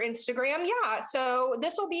can share Instagram. Yeah. So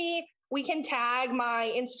we can tag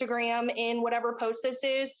my Instagram in whatever post this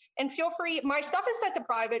is, and feel free. My stuff is set to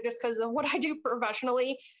private just because of what I do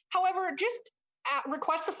professionally. However, just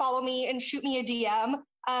request to follow me and shoot me a DM.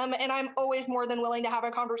 And I'm always more than willing to have a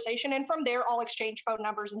conversation. And from there, I'll exchange phone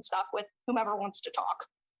numbers and stuff with whomever wants to talk.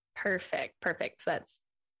 Perfect. So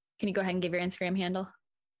can you go ahead and give your Instagram handle?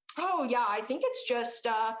 Oh yeah. I think it's just,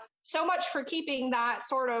 so much for keeping that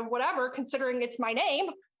sort of whatever, considering it's my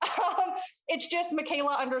name. It's just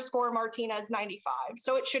Michaela_Martinez95.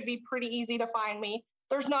 So it should be pretty easy to find me.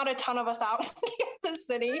 There's not a ton of us out in Kansas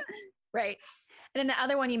City. Right. And then the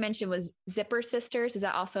other one you mentioned was Zipper Sisters. Is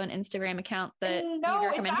that also an Instagram account that you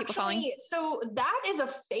recommend people following? So that is a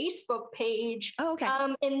Facebook page. Oh, okay.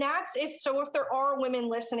 And that's if there are women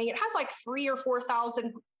listening, it has like 3,000 or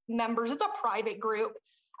 4,000 members. It's a private group.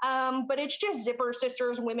 But it's just Zipper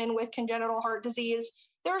Sisters, Women with Congenital Heart Disease.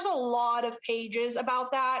 There's a lot of pages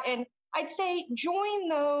about that. And I'd say join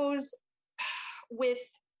those with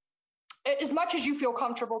as much as you feel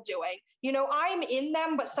comfortable doing. You know, I'm in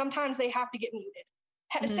them, but sometimes they have to get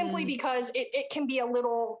muted simply because it can be a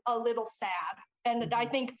little sad. And I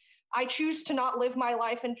think I choose to not live my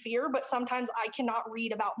life in fear, but sometimes I cannot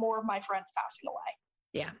read about more of my friends passing away.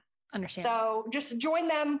 Yeah, understand. So just join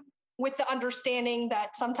them with the understanding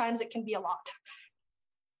that sometimes it can be a lot.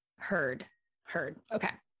 Heard. Okay.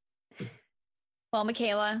 Well,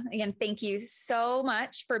 Michaela, again, thank you so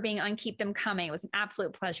much for being on Keep Them Coming. It was an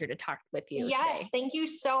absolute pleasure to talk with you today. Thank you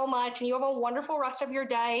so much. And you have a wonderful rest of your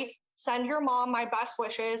day. Send your mom my best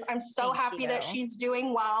wishes. I'm so happy that she's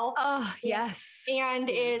doing well. Oh, yes. And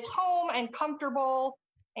is home and comfortable.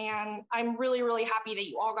 And I'm really, really happy that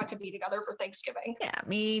you all got to be together for Thanksgiving. Yeah,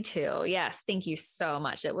 me too. Yes. Thank you so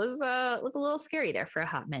much. It was a little scary there for a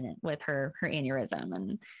hot minute with her aneurysm,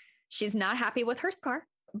 and she's not happy with her scar,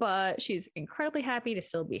 but she's incredibly happy to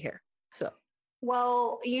still be here. So,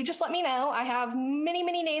 well, you just let me know. I have many,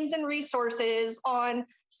 many names and resources on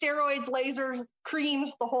steroids, lasers,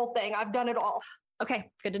 creams, the whole thing. I've done it all. Okay.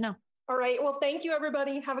 Good to know. All right. Well, thank you,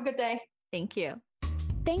 everybody. Have a good day. Thank you.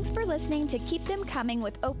 Thanks for listening to Keep Them Coming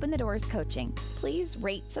with Open the Doors Coaching. Please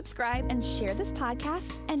rate, subscribe, and share this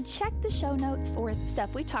podcast, and check the show notes for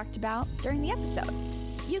stuff we talked about during the episode.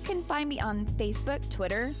 You can find me on Facebook,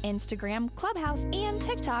 Twitter, Instagram, Clubhouse, and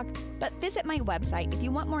TikTok, but visit my website if you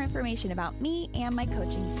want more information about me and my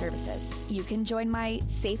coaching services. You can join my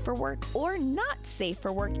Safe for Work or Not Safe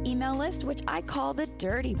for Work email list, which I call the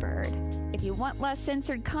Dirty Bird. If you want less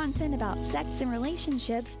censored content about sex and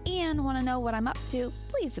relationships and want to know what I'm up to,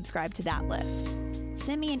 please subscribe to that list.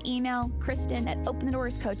 Send me an email, Kristen at Open the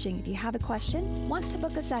Doors Coaching, if you have a question, want to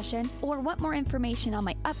book a session, or want more information on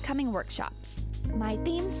my upcoming workshops. My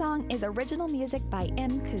theme song is original music by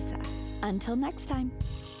M. Kusa. Until next time.